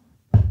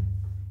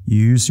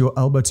 Use your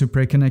elbow to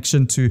prayer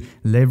connection to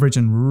leverage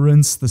and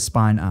rinse the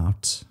spine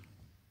out.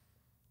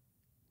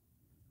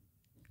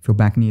 If your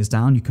back knee is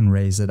down, you can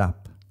raise it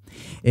up.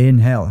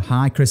 Inhale,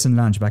 high crescent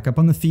lunge, back up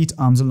on the feet,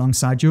 arms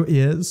alongside your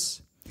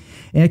ears.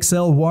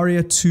 Exhale,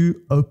 warrior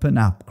two, open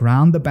up.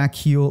 Ground the back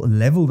heel,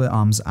 level the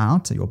arms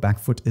out. Your back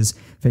foot is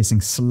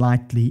facing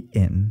slightly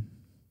in.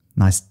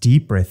 Nice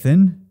deep breath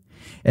in.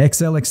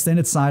 Exhale,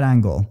 extended side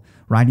angle.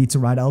 Right knee to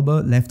right elbow,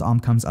 left arm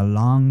comes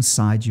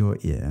alongside your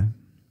ear.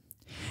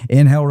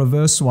 Inhale,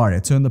 reverse warrior.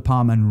 Turn the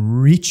palm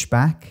and reach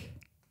back.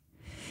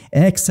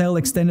 Exhale,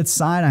 extended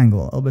side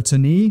angle. Elbow to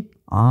knee,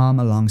 arm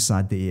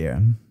alongside the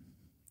ear.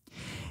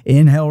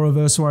 Inhale,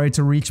 reverse warrior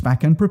to reach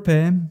back and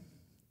prepare.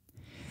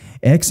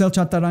 Exhale,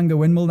 chaturanga,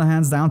 windmill the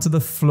hands down to the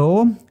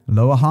floor.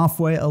 Lower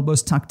halfway,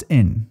 elbows tucked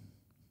in.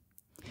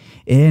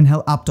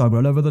 Inhale, up dog,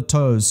 roll over the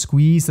toes.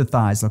 Squeeze the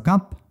thighs, look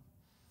up.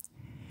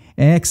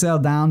 Exhale,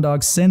 down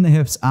dog, send the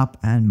hips up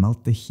and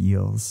melt the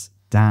heels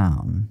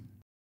down.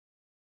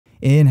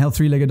 Inhale,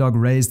 three-legged dog,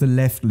 raise the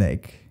left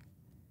leg.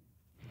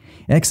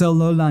 Exhale,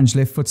 low lunge,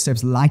 left foot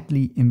steps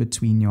lightly in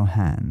between your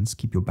hands.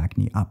 Keep your back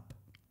knee up.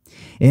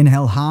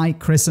 Inhale, high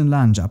crescent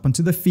lunge, up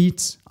onto the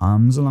feet,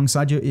 arms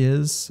alongside your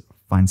ears.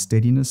 Find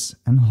steadiness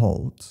and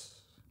hold.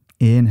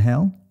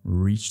 Inhale,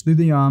 reach through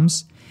the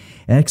arms.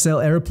 Exhale,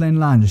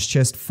 aeroplane lunge,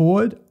 chest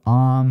forward,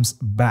 arms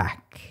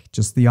back.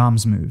 Just the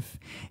arms move.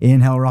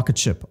 Inhale, rocket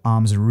ship,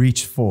 arms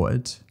reach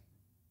forward.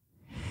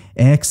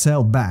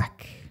 Exhale,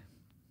 back.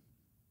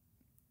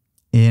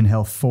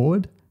 Inhale,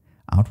 forward,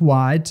 out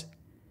wide.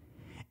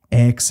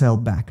 Exhale,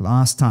 back.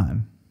 Last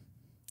time.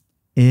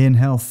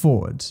 Inhale,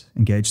 forward,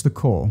 engage the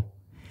core.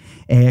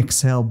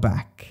 Exhale,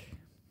 back.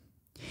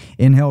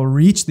 Inhale,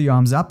 reach the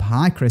arms up,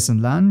 high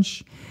crescent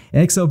lunge.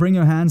 Exhale, bring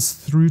your hands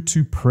through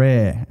to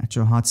prayer at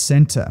your heart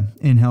center.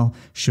 Inhale,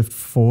 shift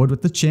forward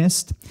with the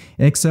chest.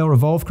 Exhale,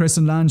 revolve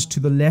crescent lunge to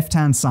the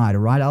left-hand side.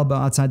 Right elbow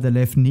outside the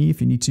left knee.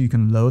 If you need to, you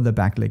can lower the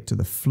back leg to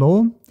the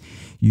floor.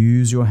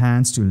 Use your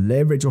hands to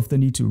leverage off the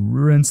knee to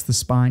rinse the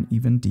spine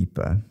even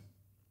deeper.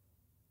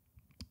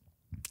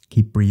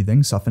 Keep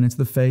breathing. Soften into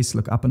the face.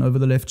 Look up and over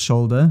the left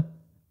shoulder.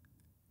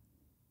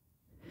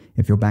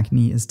 If your back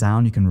knee is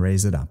down, you can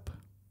raise it up.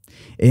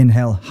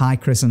 Inhale, high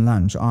crescent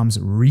lunge. Arms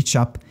reach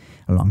up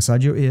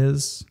alongside your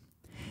ears.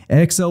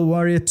 Exhale,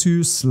 warrior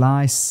two,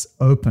 slice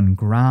open.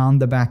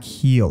 Ground the back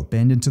heel.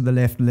 Bend into the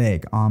left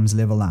leg. Arms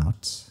level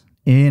out.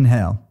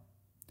 Inhale.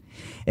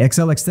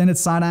 Exhale, extended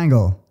side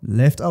angle.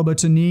 Left elbow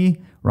to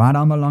knee. Right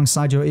arm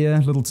alongside your ear.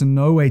 Little to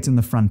no weight in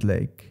the front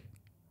leg.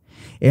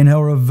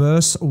 Inhale,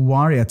 reverse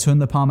warrior. Turn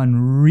the palm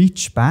and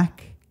reach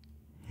back.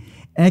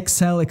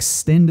 Exhale,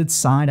 extended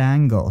side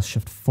angle.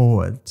 Shift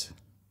forward.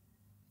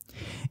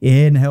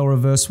 Inhale,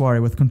 reverse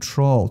warrior with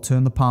control.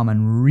 Turn the palm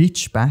and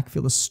reach back.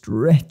 Feel the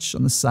stretch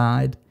on the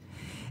side.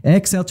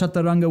 Exhale,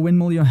 chaturanga,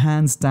 windmill your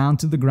hands down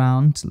to the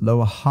ground.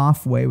 Lower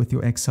halfway with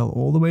your exhale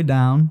all the way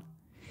down.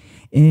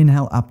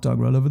 Inhale, up dog,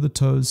 roll over the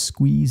toes,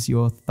 squeeze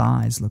your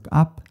thighs, look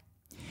up.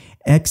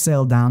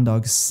 Exhale, down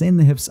dog, send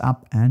the hips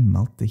up and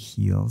melt the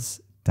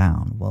heels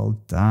down.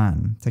 Well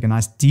done. Take a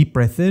nice deep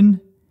breath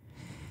in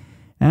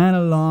and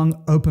a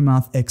long open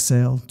mouth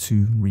exhale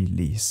to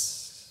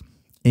release.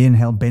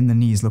 Inhale, bend the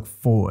knees, look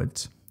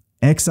forward.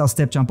 Exhale,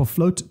 step, jump or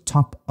float,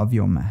 top of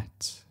your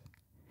mat.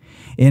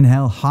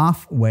 Inhale,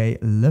 halfway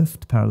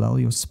lift, parallel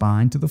your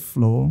spine to the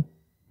floor.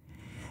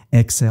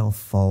 Exhale,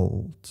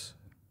 fold.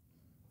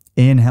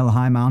 Inhale,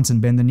 high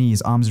mountain, bend the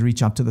knees, arms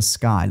reach up to the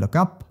sky, look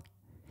up.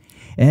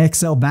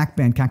 Exhale, back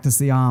bend, cactus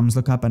the arms,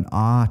 look up and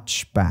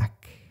arch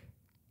back.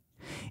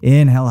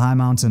 Inhale, high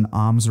mountain,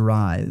 arms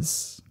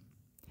rise.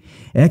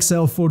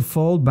 Exhale, forward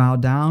fold, bow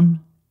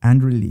down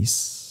and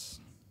release.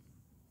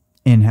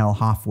 Inhale,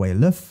 halfway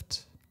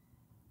lift.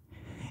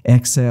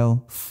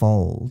 Exhale,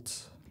 fold.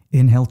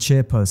 Inhale,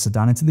 chair pose, sit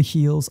down into the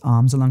heels,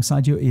 arms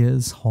alongside your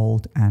ears,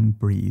 hold and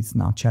breathe.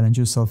 Now challenge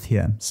yourself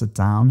here. Sit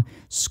down,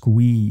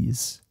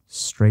 squeeze,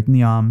 straighten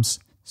the arms,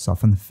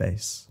 soften the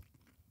face.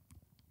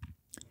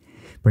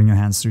 Bring your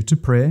hands through to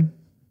prayer.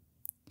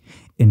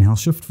 Inhale,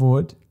 shift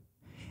forward.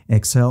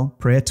 Exhale,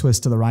 prayer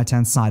twist to the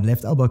right-hand side.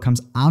 Left elbow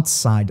comes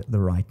outside the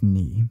right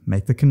knee.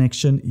 Make the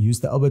connection, use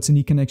the elbow to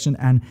knee connection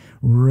and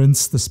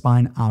rinse the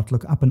spine out.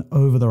 Look up and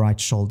over the right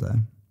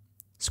shoulder.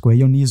 Square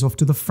your knees off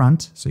to the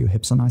front so your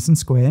hips are nice and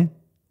square.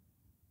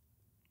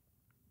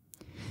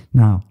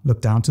 Now,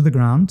 look down to the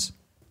ground.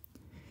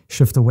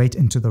 Shift the weight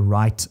into the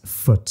right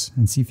foot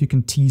and see if you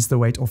can tease the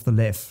weight off the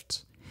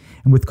left.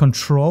 And with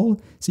control,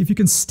 see if you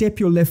can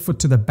step your left foot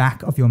to the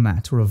back of your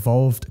mat,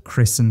 revolved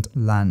crescent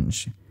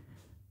lunge.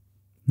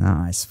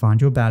 Nice,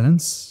 find your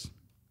balance.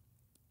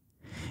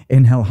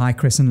 Inhale, high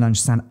crescent lunge,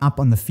 stand up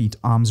on the feet,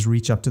 arms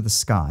reach up to the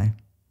sky.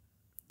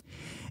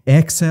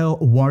 Exhale,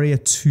 warrior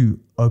two,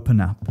 open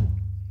up.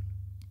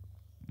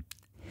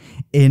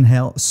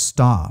 Inhale,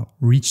 star,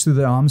 reach through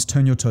the arms,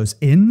 turn your toes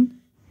in.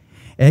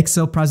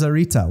 Exhale,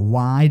 prasarita,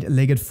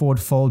 wide-legged forward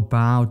fold,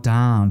 bow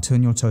down,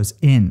 turn your toes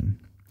in.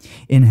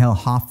 Inhale,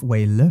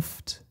 halfway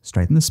lift,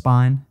 straighten the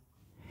spine.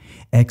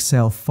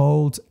 Exhale,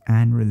 fold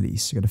and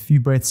release. You got a few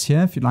breaths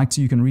here. If you'd like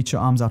to, you can reach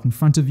your arms out in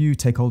front of you,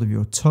 take hold of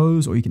your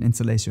toes, or you can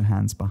interlace your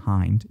hands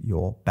behind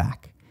your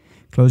back.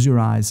 Close your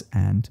eyes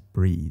and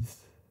breathe.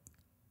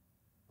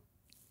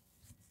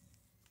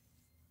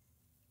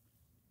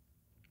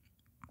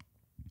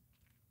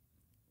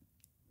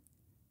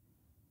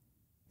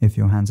 If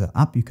your hands are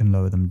up, you can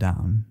lower them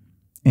down.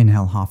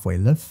 Inhale, halfway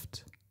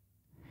lift.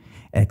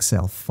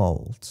 Exhale,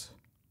 fold.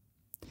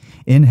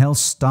 Inhale,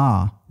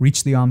 star.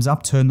 Reach the arms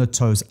up, turn the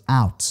toes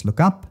out.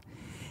 Look up.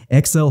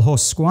 Exhale,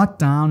 horse squat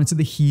down into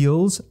the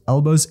heels.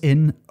 Elbows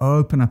in,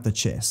 open up the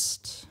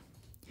chest.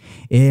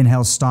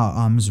 Inhale, star.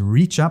 Arms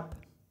reach up.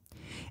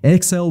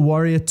 Exhale,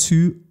 warrior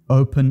two,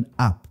 open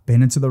up.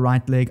 Bend into the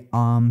right leg,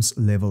 arms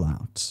level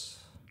out.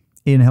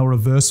 Inhale,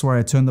 reverse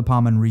warrior. Turn the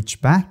palm and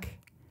reach back.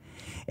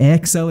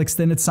 Exhale,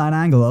 extended side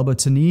angle, elbow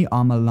to knee,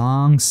 arm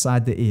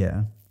alongside the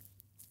ear.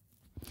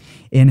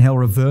 Inhale,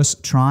 reverse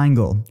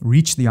triangle.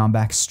 Reach the arm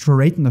back,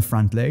 straighten the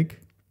front leg.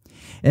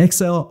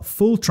 Exhale,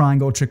 full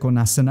triangle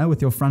trikonasana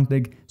with your front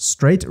leg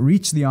straight.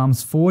 Reach the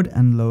arms forward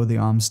and lower the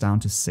arms down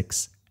to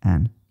 6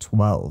 and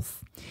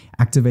 12.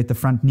 Activate the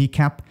front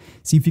kneecap.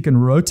 See if you can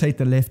rotate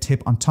the left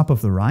hip on top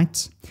of the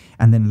right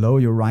and then lower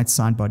your right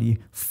side body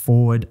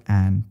forward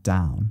and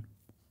down.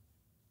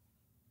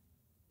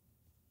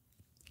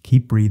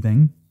 Keep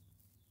breathing.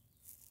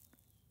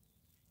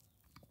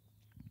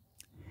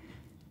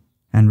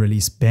 And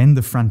release, bend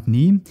the front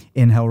knee.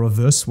 Inhale,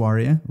 reverse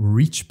warrior,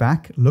 reach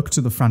back, look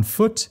to the front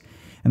foot.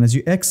 And as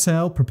you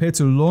exhale, prepare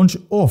to launch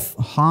off,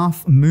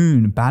 half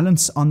moon,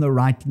 balance on the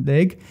right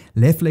leg.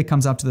 Left leg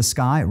comes up to the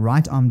sky,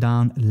 right arm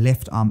down,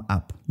 left arm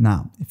up.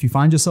 Now, if you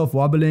find yourself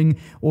wobbling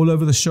all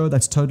over the show,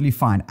 that's totally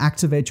fine.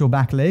 Activate your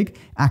back leg,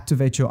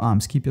 activate your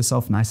arms. Keep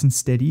yourself nice and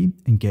steady,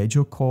 engage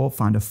your core,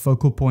 find a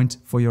focal point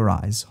for your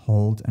eyes,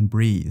 hold and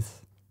breathe.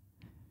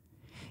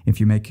 If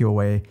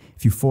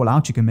you fall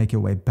out, you can make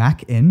your way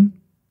back in.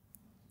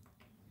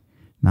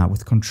 Now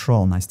with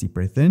control, nice deep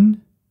breath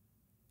in.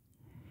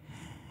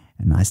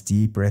 And nice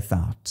deep breath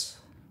out.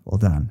 Well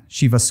done.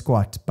 Shiva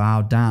squat,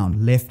 bow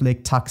down. Left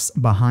leg tucks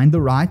behind the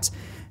right.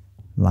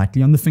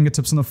 Lightly on the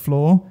fingertips on the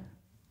floor.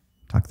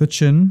 Tuck the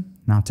chin.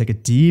 Now take a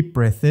deep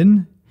breath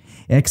in.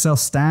 Exhale,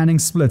 standing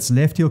splits.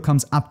 Left heel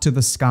comes up to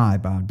the sky.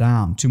 Bow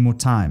down. 2 more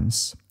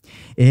times.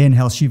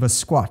 Inhale, Shiva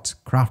squat.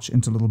 Crouch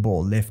into little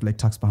ball. Left leg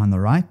tucks behind the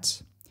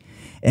right.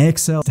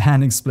 Exhale,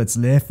 standing splits.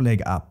 Left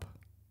leg up.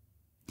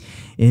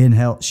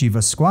 Inhale,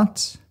 Shiva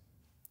squat.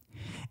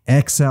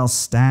 Exhale,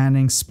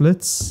 standing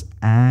splits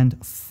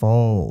and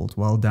fold.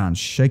 Well done.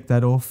 Shake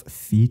that off,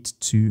 feet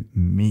to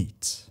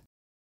meet.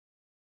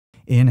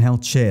 Inhale,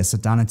 chair,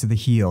 sit down into the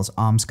heels,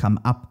 arms come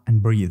up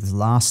and breathe.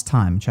 Last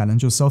time,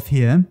 challenge yourself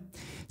here.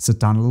 Sit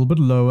down a little bit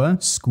lower,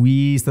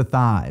 squeeze the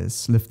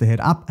thighs, lift the head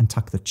up and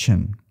tuck the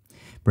chin.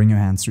 Bring your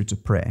hands through to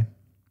prayer.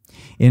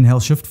 Inhale,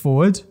 shift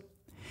forward.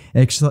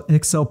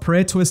 Exhale,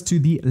 prayer twist to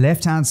the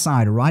left-hand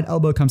side. Right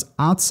elbow comes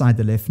outside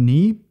the left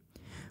knee.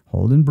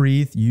 Hold and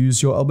breathe.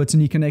 Use your elbow to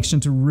knee connection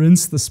to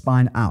rinse the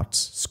spine out.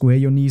 Square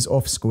your knees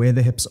off, square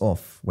the hips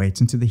off.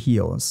 Weight into the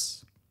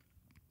heels.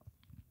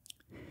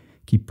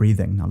 Keep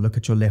breathing. Now look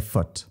at your left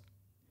foot.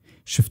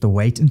 Shift the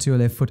weight into your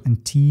left foot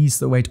and tease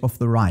the weight off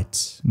the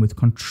right. With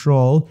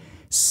control,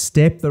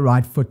 step the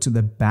right foot to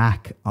the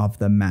back of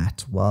the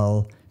mat.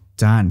 Well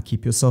done.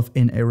 Keep yourself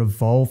in a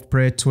revolved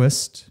prayer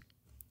twist.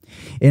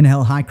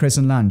 Inhale, high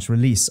crescent lunge.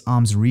 Release.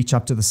 Arms reach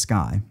up to the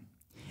sky.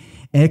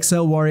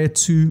 Exhale, warrior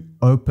two.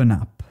 Open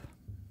up.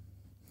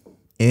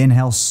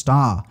 Inhale,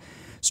 star.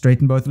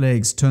 Straighten both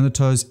legs. Turn the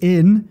toes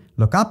in.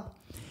 Look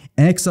up.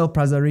 Exhale,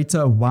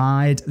 prasarita.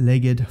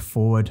 Wide-legged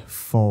forward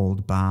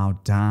fold. Bow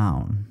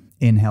down.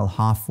 Inhale,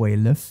 halfway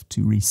lift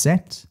to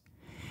reset.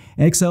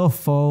 Exhale,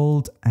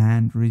 fold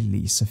and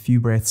release. A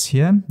few breaths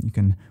here. You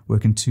can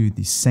work into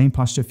the same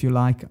posture if you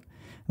like.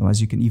 Otherwise,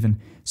 you can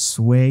even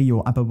sway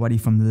your upper body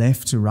from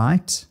left to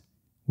right,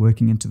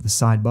 working into the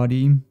side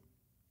body.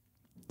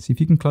 See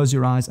if you can close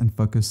your eyes and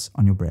focus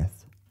on your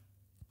breath.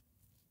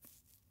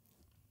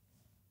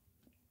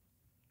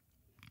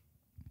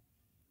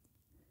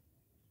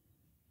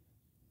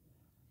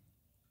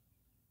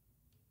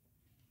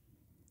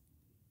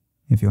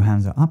 If your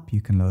hands are up,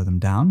 you can lower them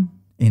down.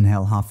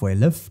 Inhale, halfway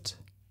lift.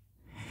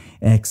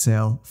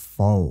 Exhale,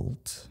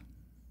 fold.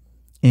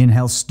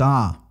 Inhale,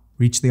 star.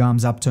 Reach the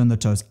arms up, turn the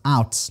toes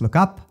out. Look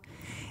up.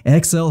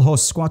 Exhale,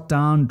 horse squat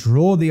down.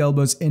 Draw the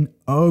elbows in,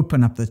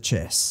 open up the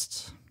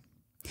chest.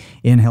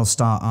 Inhale,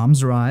 star,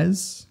 arms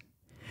rise.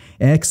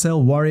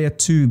 Exhale, warrior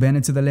two. Bend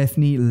into the left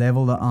knee,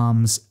 level the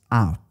arms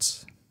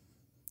out.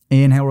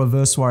 Inhale,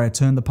 reverse warrior.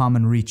 Turn the palm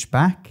and reach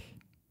back.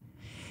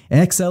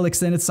 Exhale,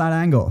 extended side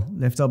angle.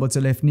 Left elbow to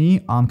left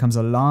knee. Arm comes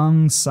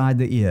alongside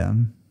the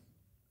ear.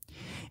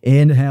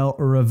 Inhale,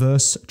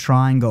 reverse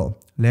triangle.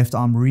 Left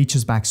arm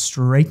reaches back,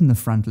 straighten the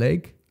front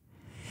leg.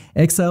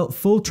 Exhale,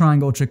 full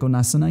triangle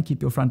trikonasana.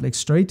 Keep your front leg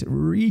straight.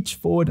 Reach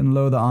forward and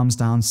lower the arms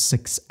down,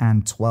 6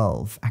 and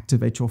 12.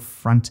 Activate your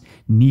front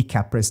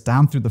kneecap. Press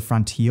down through the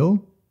front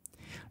heel.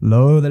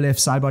 Lower the left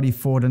side body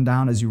forward and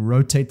down as you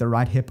rotate the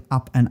right hip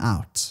up and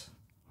out.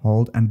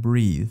 Hold and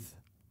breathe.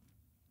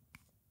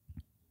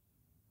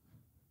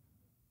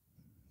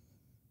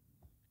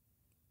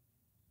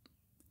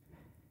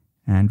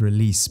 And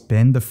release.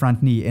 Bend the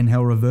front knee.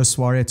 Inhale, reverse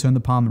warrior. Turn the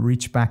palm,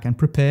 reach back and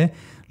prepare.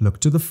 Look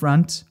to the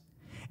front.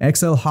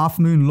 Exhale, half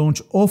moon,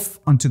 launch off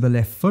onto the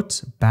left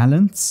foot.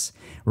 Balance.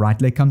 Right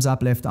leg comes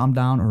up, left arm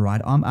down,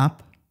 right arm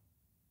up.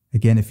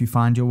 Again, if you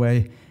find your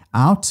way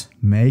out,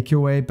 make your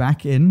way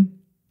back in.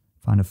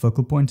 Find a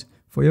focal point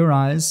for your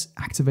eyes.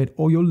 Activate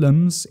all your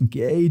limbs.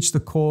 Engage the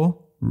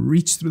core.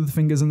 Reach through the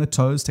fingers and the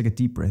toes. Take a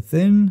deep breath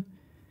in.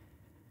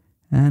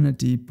 And a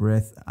deep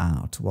breath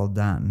out. Well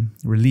done.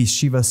 Release.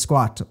 Shiva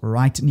squat.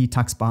 Right knee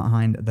tucks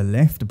behind the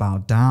left. Bow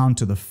down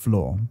to the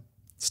floor.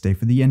 Stay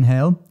for the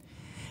inhale.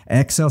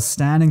 Exhale,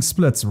 standing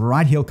splits.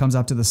 Right heel comes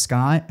up to the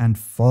sky and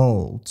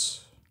fold.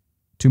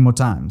 2 more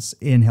times.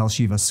 Inhale,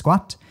 Shiva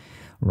squat.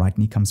 Right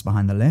knee comes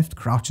behind the left.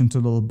 Crouch into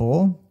a little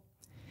ball.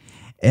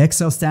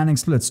 Exhale, standing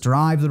splits.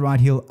 Drive the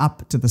right heel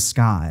up to the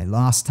sky.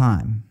 Last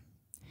time.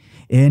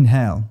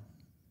 Inhale.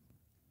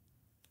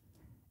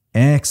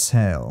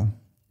 Exhale.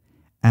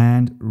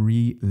 And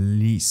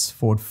release.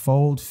 Forward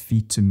fold,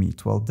 feet to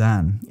meet. Well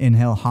done.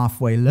 Inhale,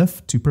 halfway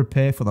lift to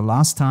prepare for the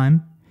last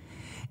time.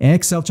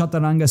 Exhale,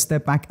 chaturanga,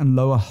 step back and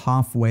lower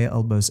halfway,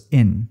 elbows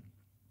in.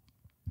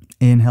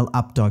 Inhale,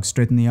 up dog,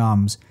 straighten the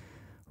arms.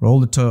 Roll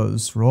the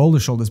toes, roll the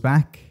shoulders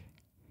back.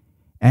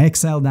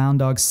 Exhale, down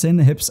dog, send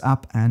the hips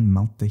up and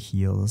melt the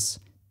heels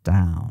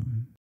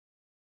down.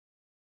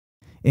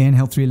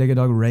 Inhale, three-legged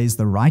dog, raise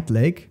the right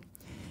leg.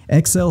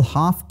 Exhale,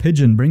 half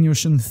pigeon. Bring your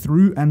shin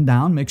through and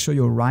down. Make sure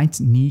your right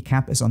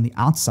kneecap is on the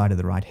outside of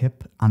the right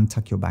hip.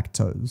 Untuck your back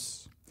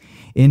toes.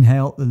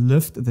 Inhale,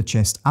 lift the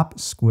chest up.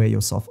 Square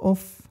yourself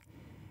off.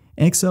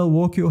 Exhale,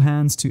 walk your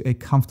hands to a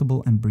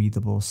comfortable and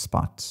breathable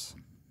spot.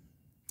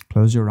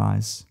 Close your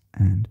eyes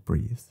and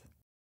breathe.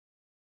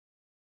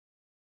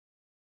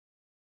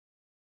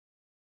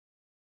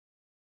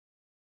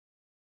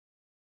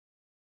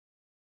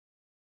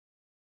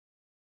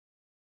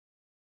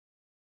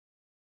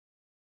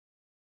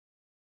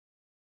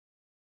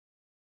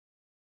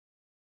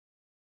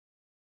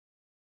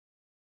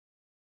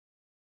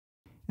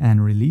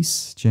 And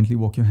release. Gently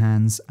walk your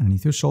hands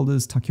underneath your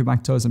shoulders, tuck your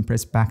back toes and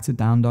press back to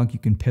down dog. You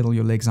can pedal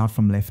your legs out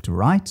from left to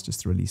right,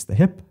 just to release the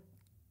hip.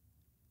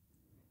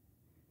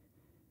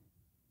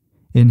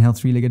 Inhale,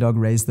 three-legged dog,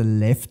 raise the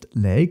left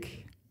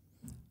leg.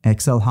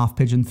 Exhale, half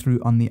pigeon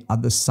through on the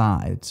other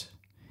side.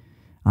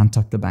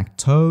 Untuck the back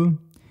toe.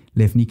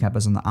 Left kneecap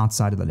is on the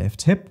outside of the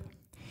left hip.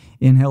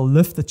 Inhale,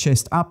 lift the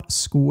chest up,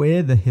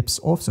 square the hips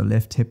off, so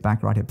left hip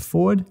back, right hip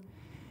forward.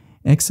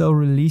 Exhale,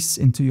 release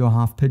into your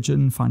half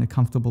pigeon. Find a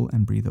comfortable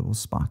and breathable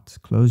spot.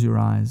 Close your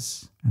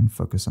eyes and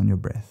focus on your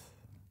breath.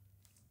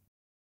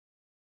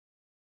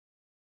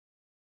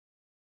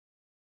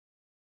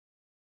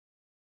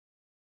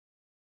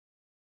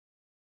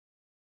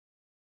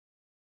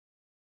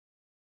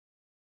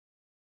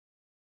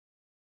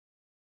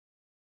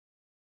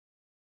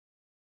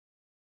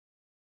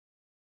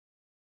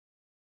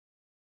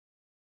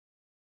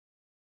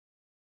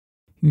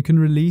 You can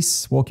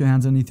release, walk your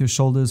hands underneath your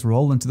shoulders,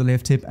 roll into the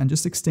left hip, and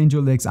just extend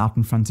your legs out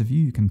in front of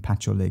you. You can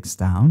pat your legs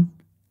down.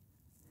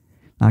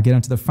 Now get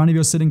onto the front of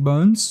your sitting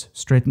bones,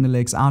 straighten the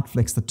legs out,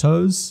 flex the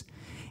toes.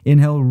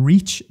 Inhale,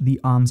 reach the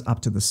arms up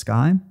to the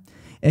sky.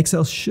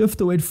 Exhale, shift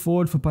the weight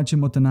forward for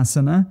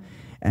Paschimottanasana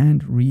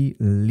and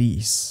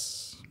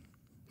release.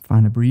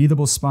 Find a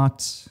breathable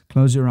spot,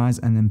 close your eyes,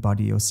 and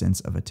embody your sense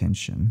of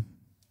attention.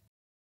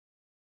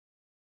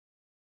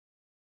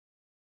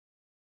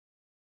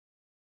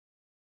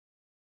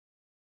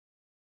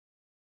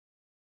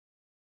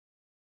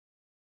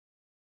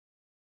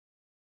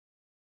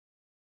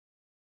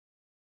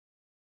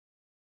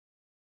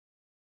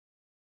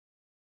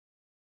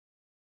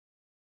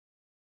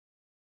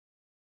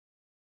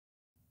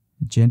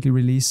 Gently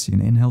release. You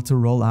can inhale to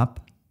roll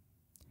up.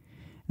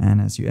 And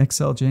as you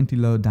exhale, gently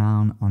lower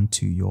down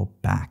onto your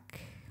back.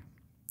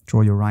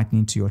 Draw your right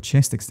knee to your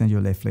chest. Extend your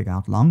left leg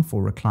out long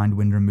for reclined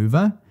wind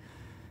remover.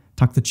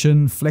 Tuck the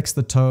chin, flex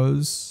the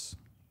toes.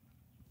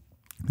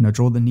 Now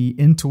draw the knee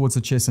in towards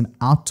the chest and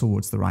out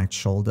towards the right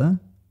shoulder.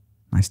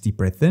 Nice deep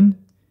breath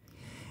in.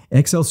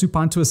 Exhale,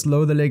 supine twist.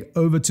 Lower the leg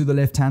over to the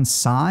left-hand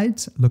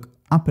side. Look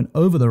up and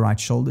over the right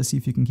shoulder. See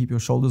if you can keep your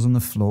shoulders on the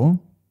floor.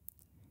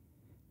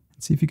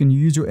 See if you can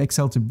use your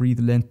exhale to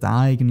breathe length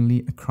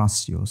diagonally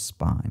across your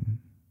spine.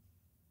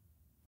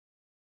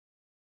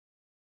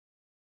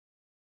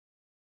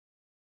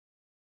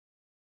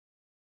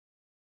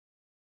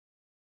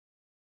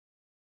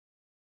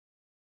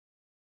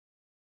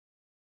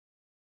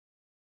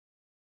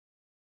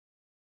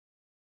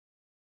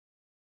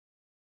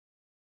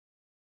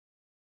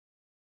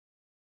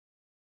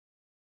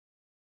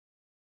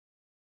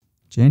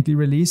 Gently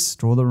release,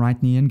 draw the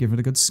right knee in, give it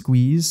a good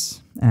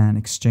squeeze, and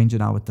exchange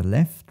it out with the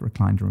left.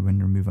 Reclined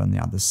wind remover on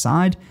the other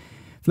side.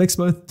 Flex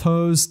both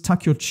toes,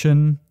 tuck your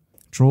chin,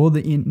 draw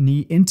the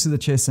knee into the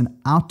chest and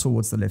out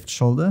towards the left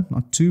shoulder.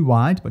 Not too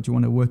wide, but you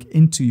want to work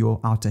into your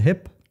outer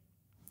hip.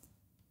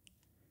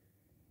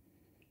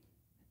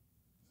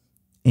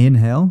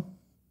 Inhale.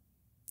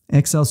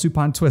 Exhale,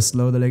 supine twist.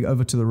 Lower the leg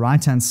over to the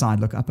right-hand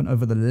side. Look up and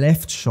over the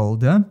left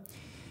shoulder.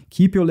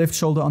 Keep your left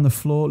shoulder on the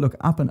floor, look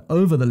up and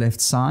over the left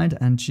side,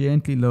 and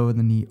gently lower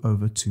the knee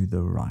over to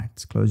the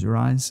right. Close your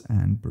eyes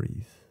and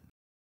breathe.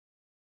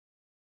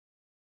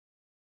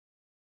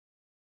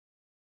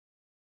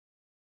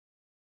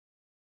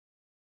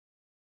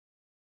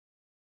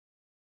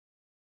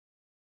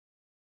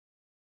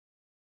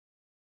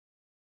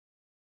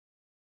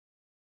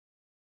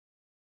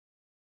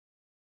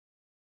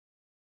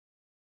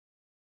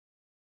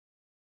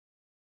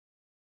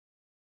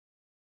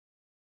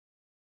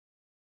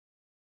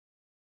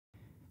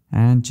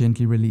 And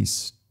gently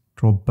release.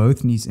 Draw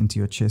both knees into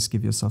your chest.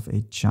 Give yourself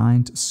a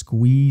giant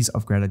squeeze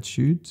of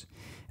gratitude.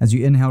 As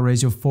you inhale,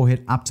 raise your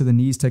forehead up to the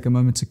knees. Take a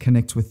moment to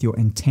connect with your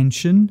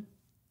intention.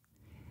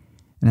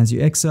 And as you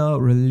exhale,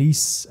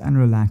 release and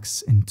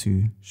relax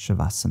into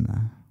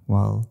Shavasana.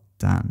 Well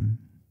done.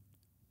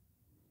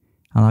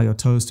 Allow your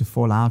toes to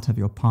fall out. Have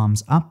your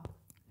palms up.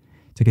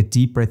 Take a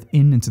deep breath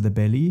in into the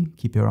belly.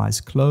 Keep your eyes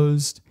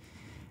closed.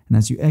 And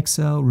as you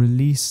exhale,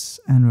 release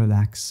and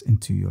relax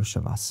into your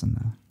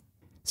Shavasana.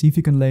 See if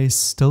you can lay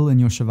still in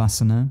your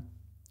Shavasana,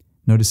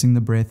 noticing the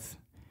breath,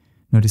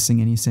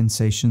 noticing any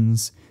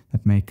sensations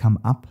that may come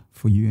up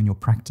for you in your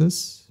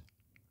practice.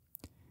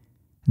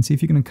 And see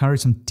if you can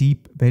encourage some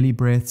deep belly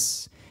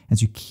breaths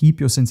as you keep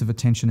your sense of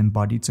attention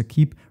embodied. So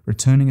keep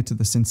returning it to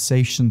the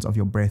sensations of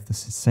your breath, the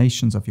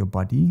sensations of your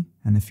body.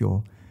 And if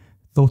your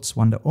thoughts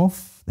wander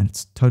off, then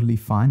it's totally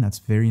fine. That's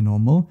very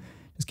normal.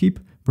 Just keep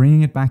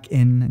bringing it back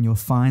in, and you'll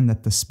find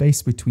that the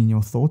space between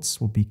your thoughts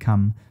will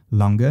become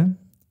longer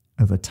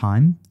over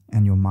time,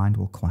 and your mind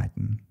will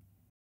quieten.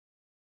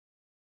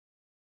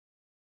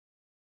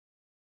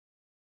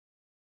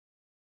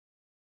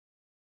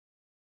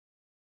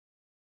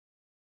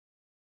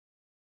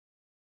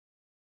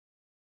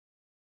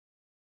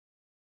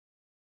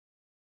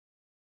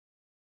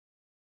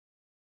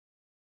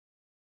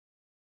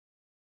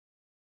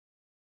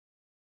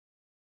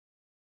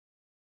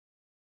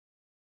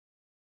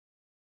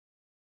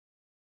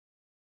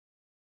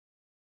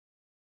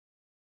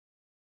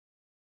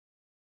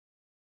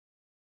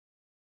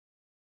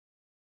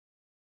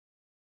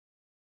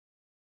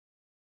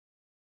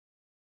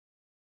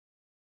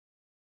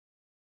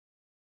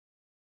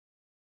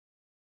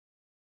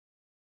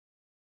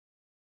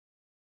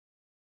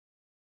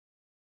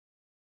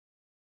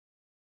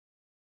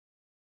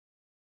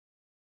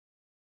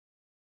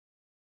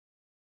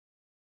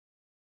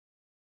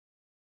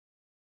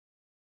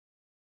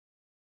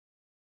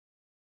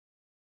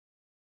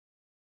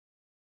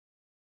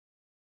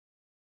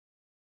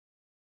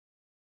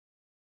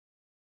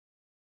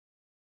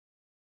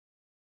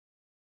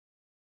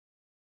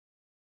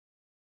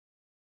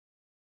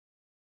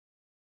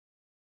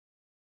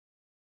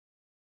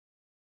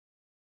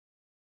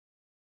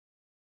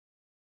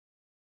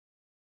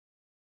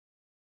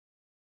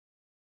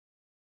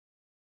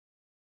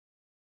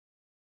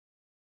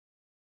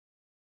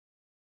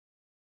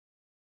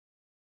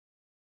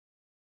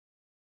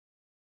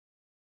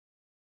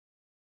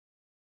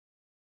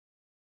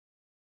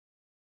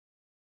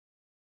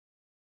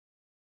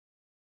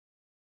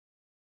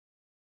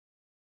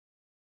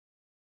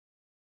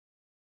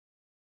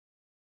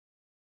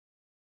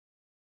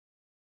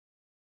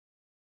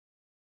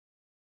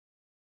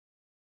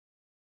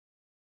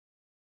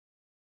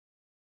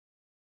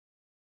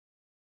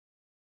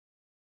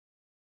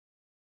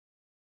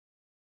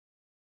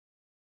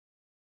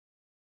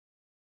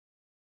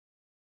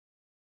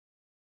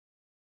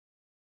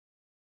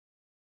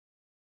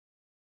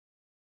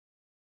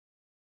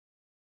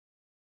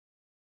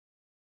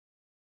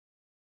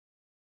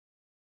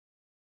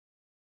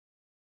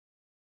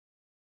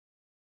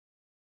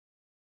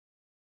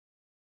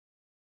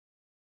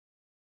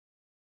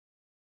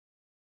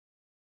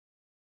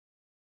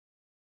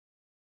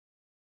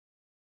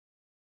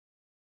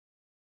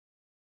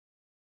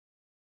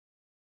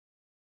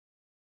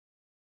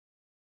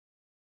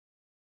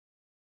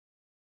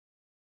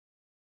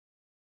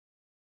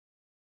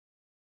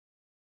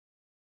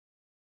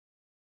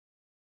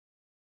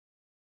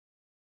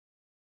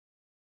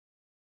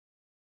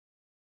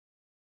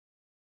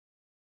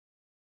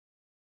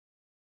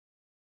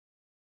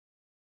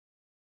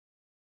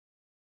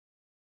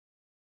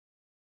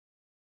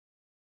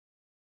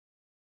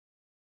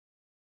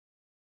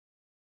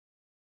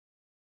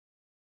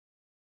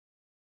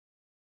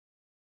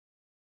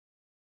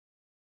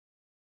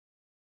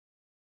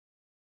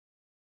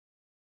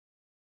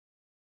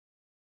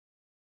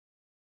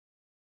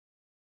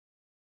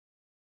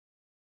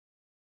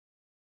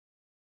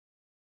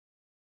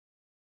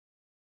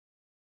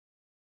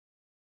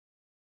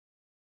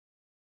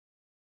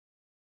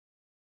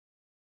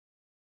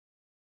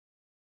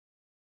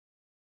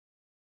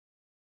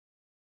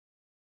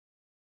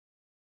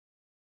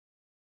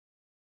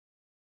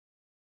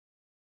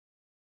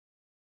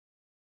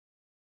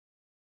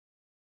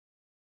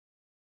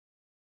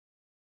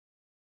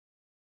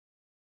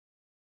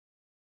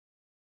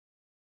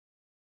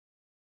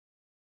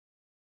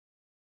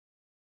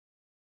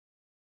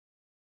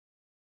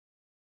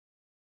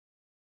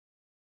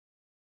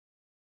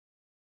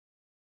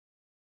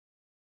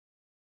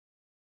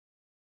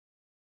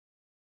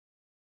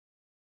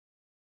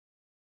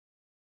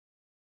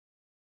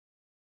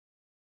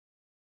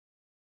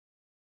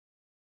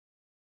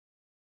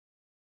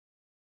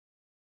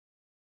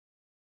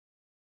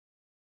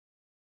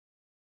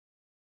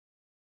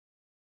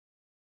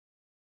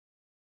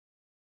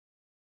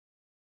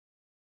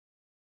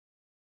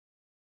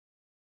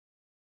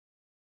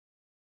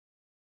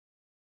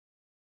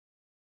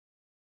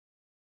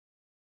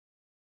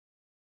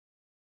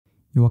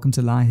 You're welcome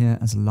to lie here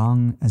as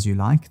long as you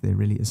like. There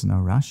really is no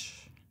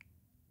rush.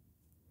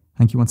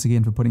 Thank you once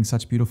again for putting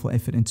such beautiful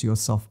effort into your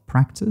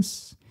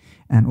self-practice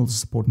and also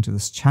support into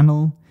this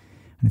channel.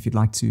 And if you'd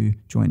like to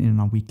join in on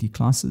our weekly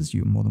classes,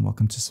 you're more than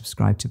welcome to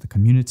subscribe to the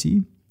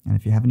community. And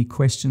if you have any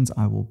questions,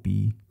 I will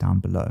be down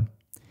below.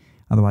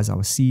 Otherwise, I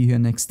will see you here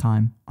next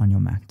time on your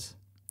mat.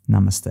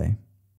 Namaste.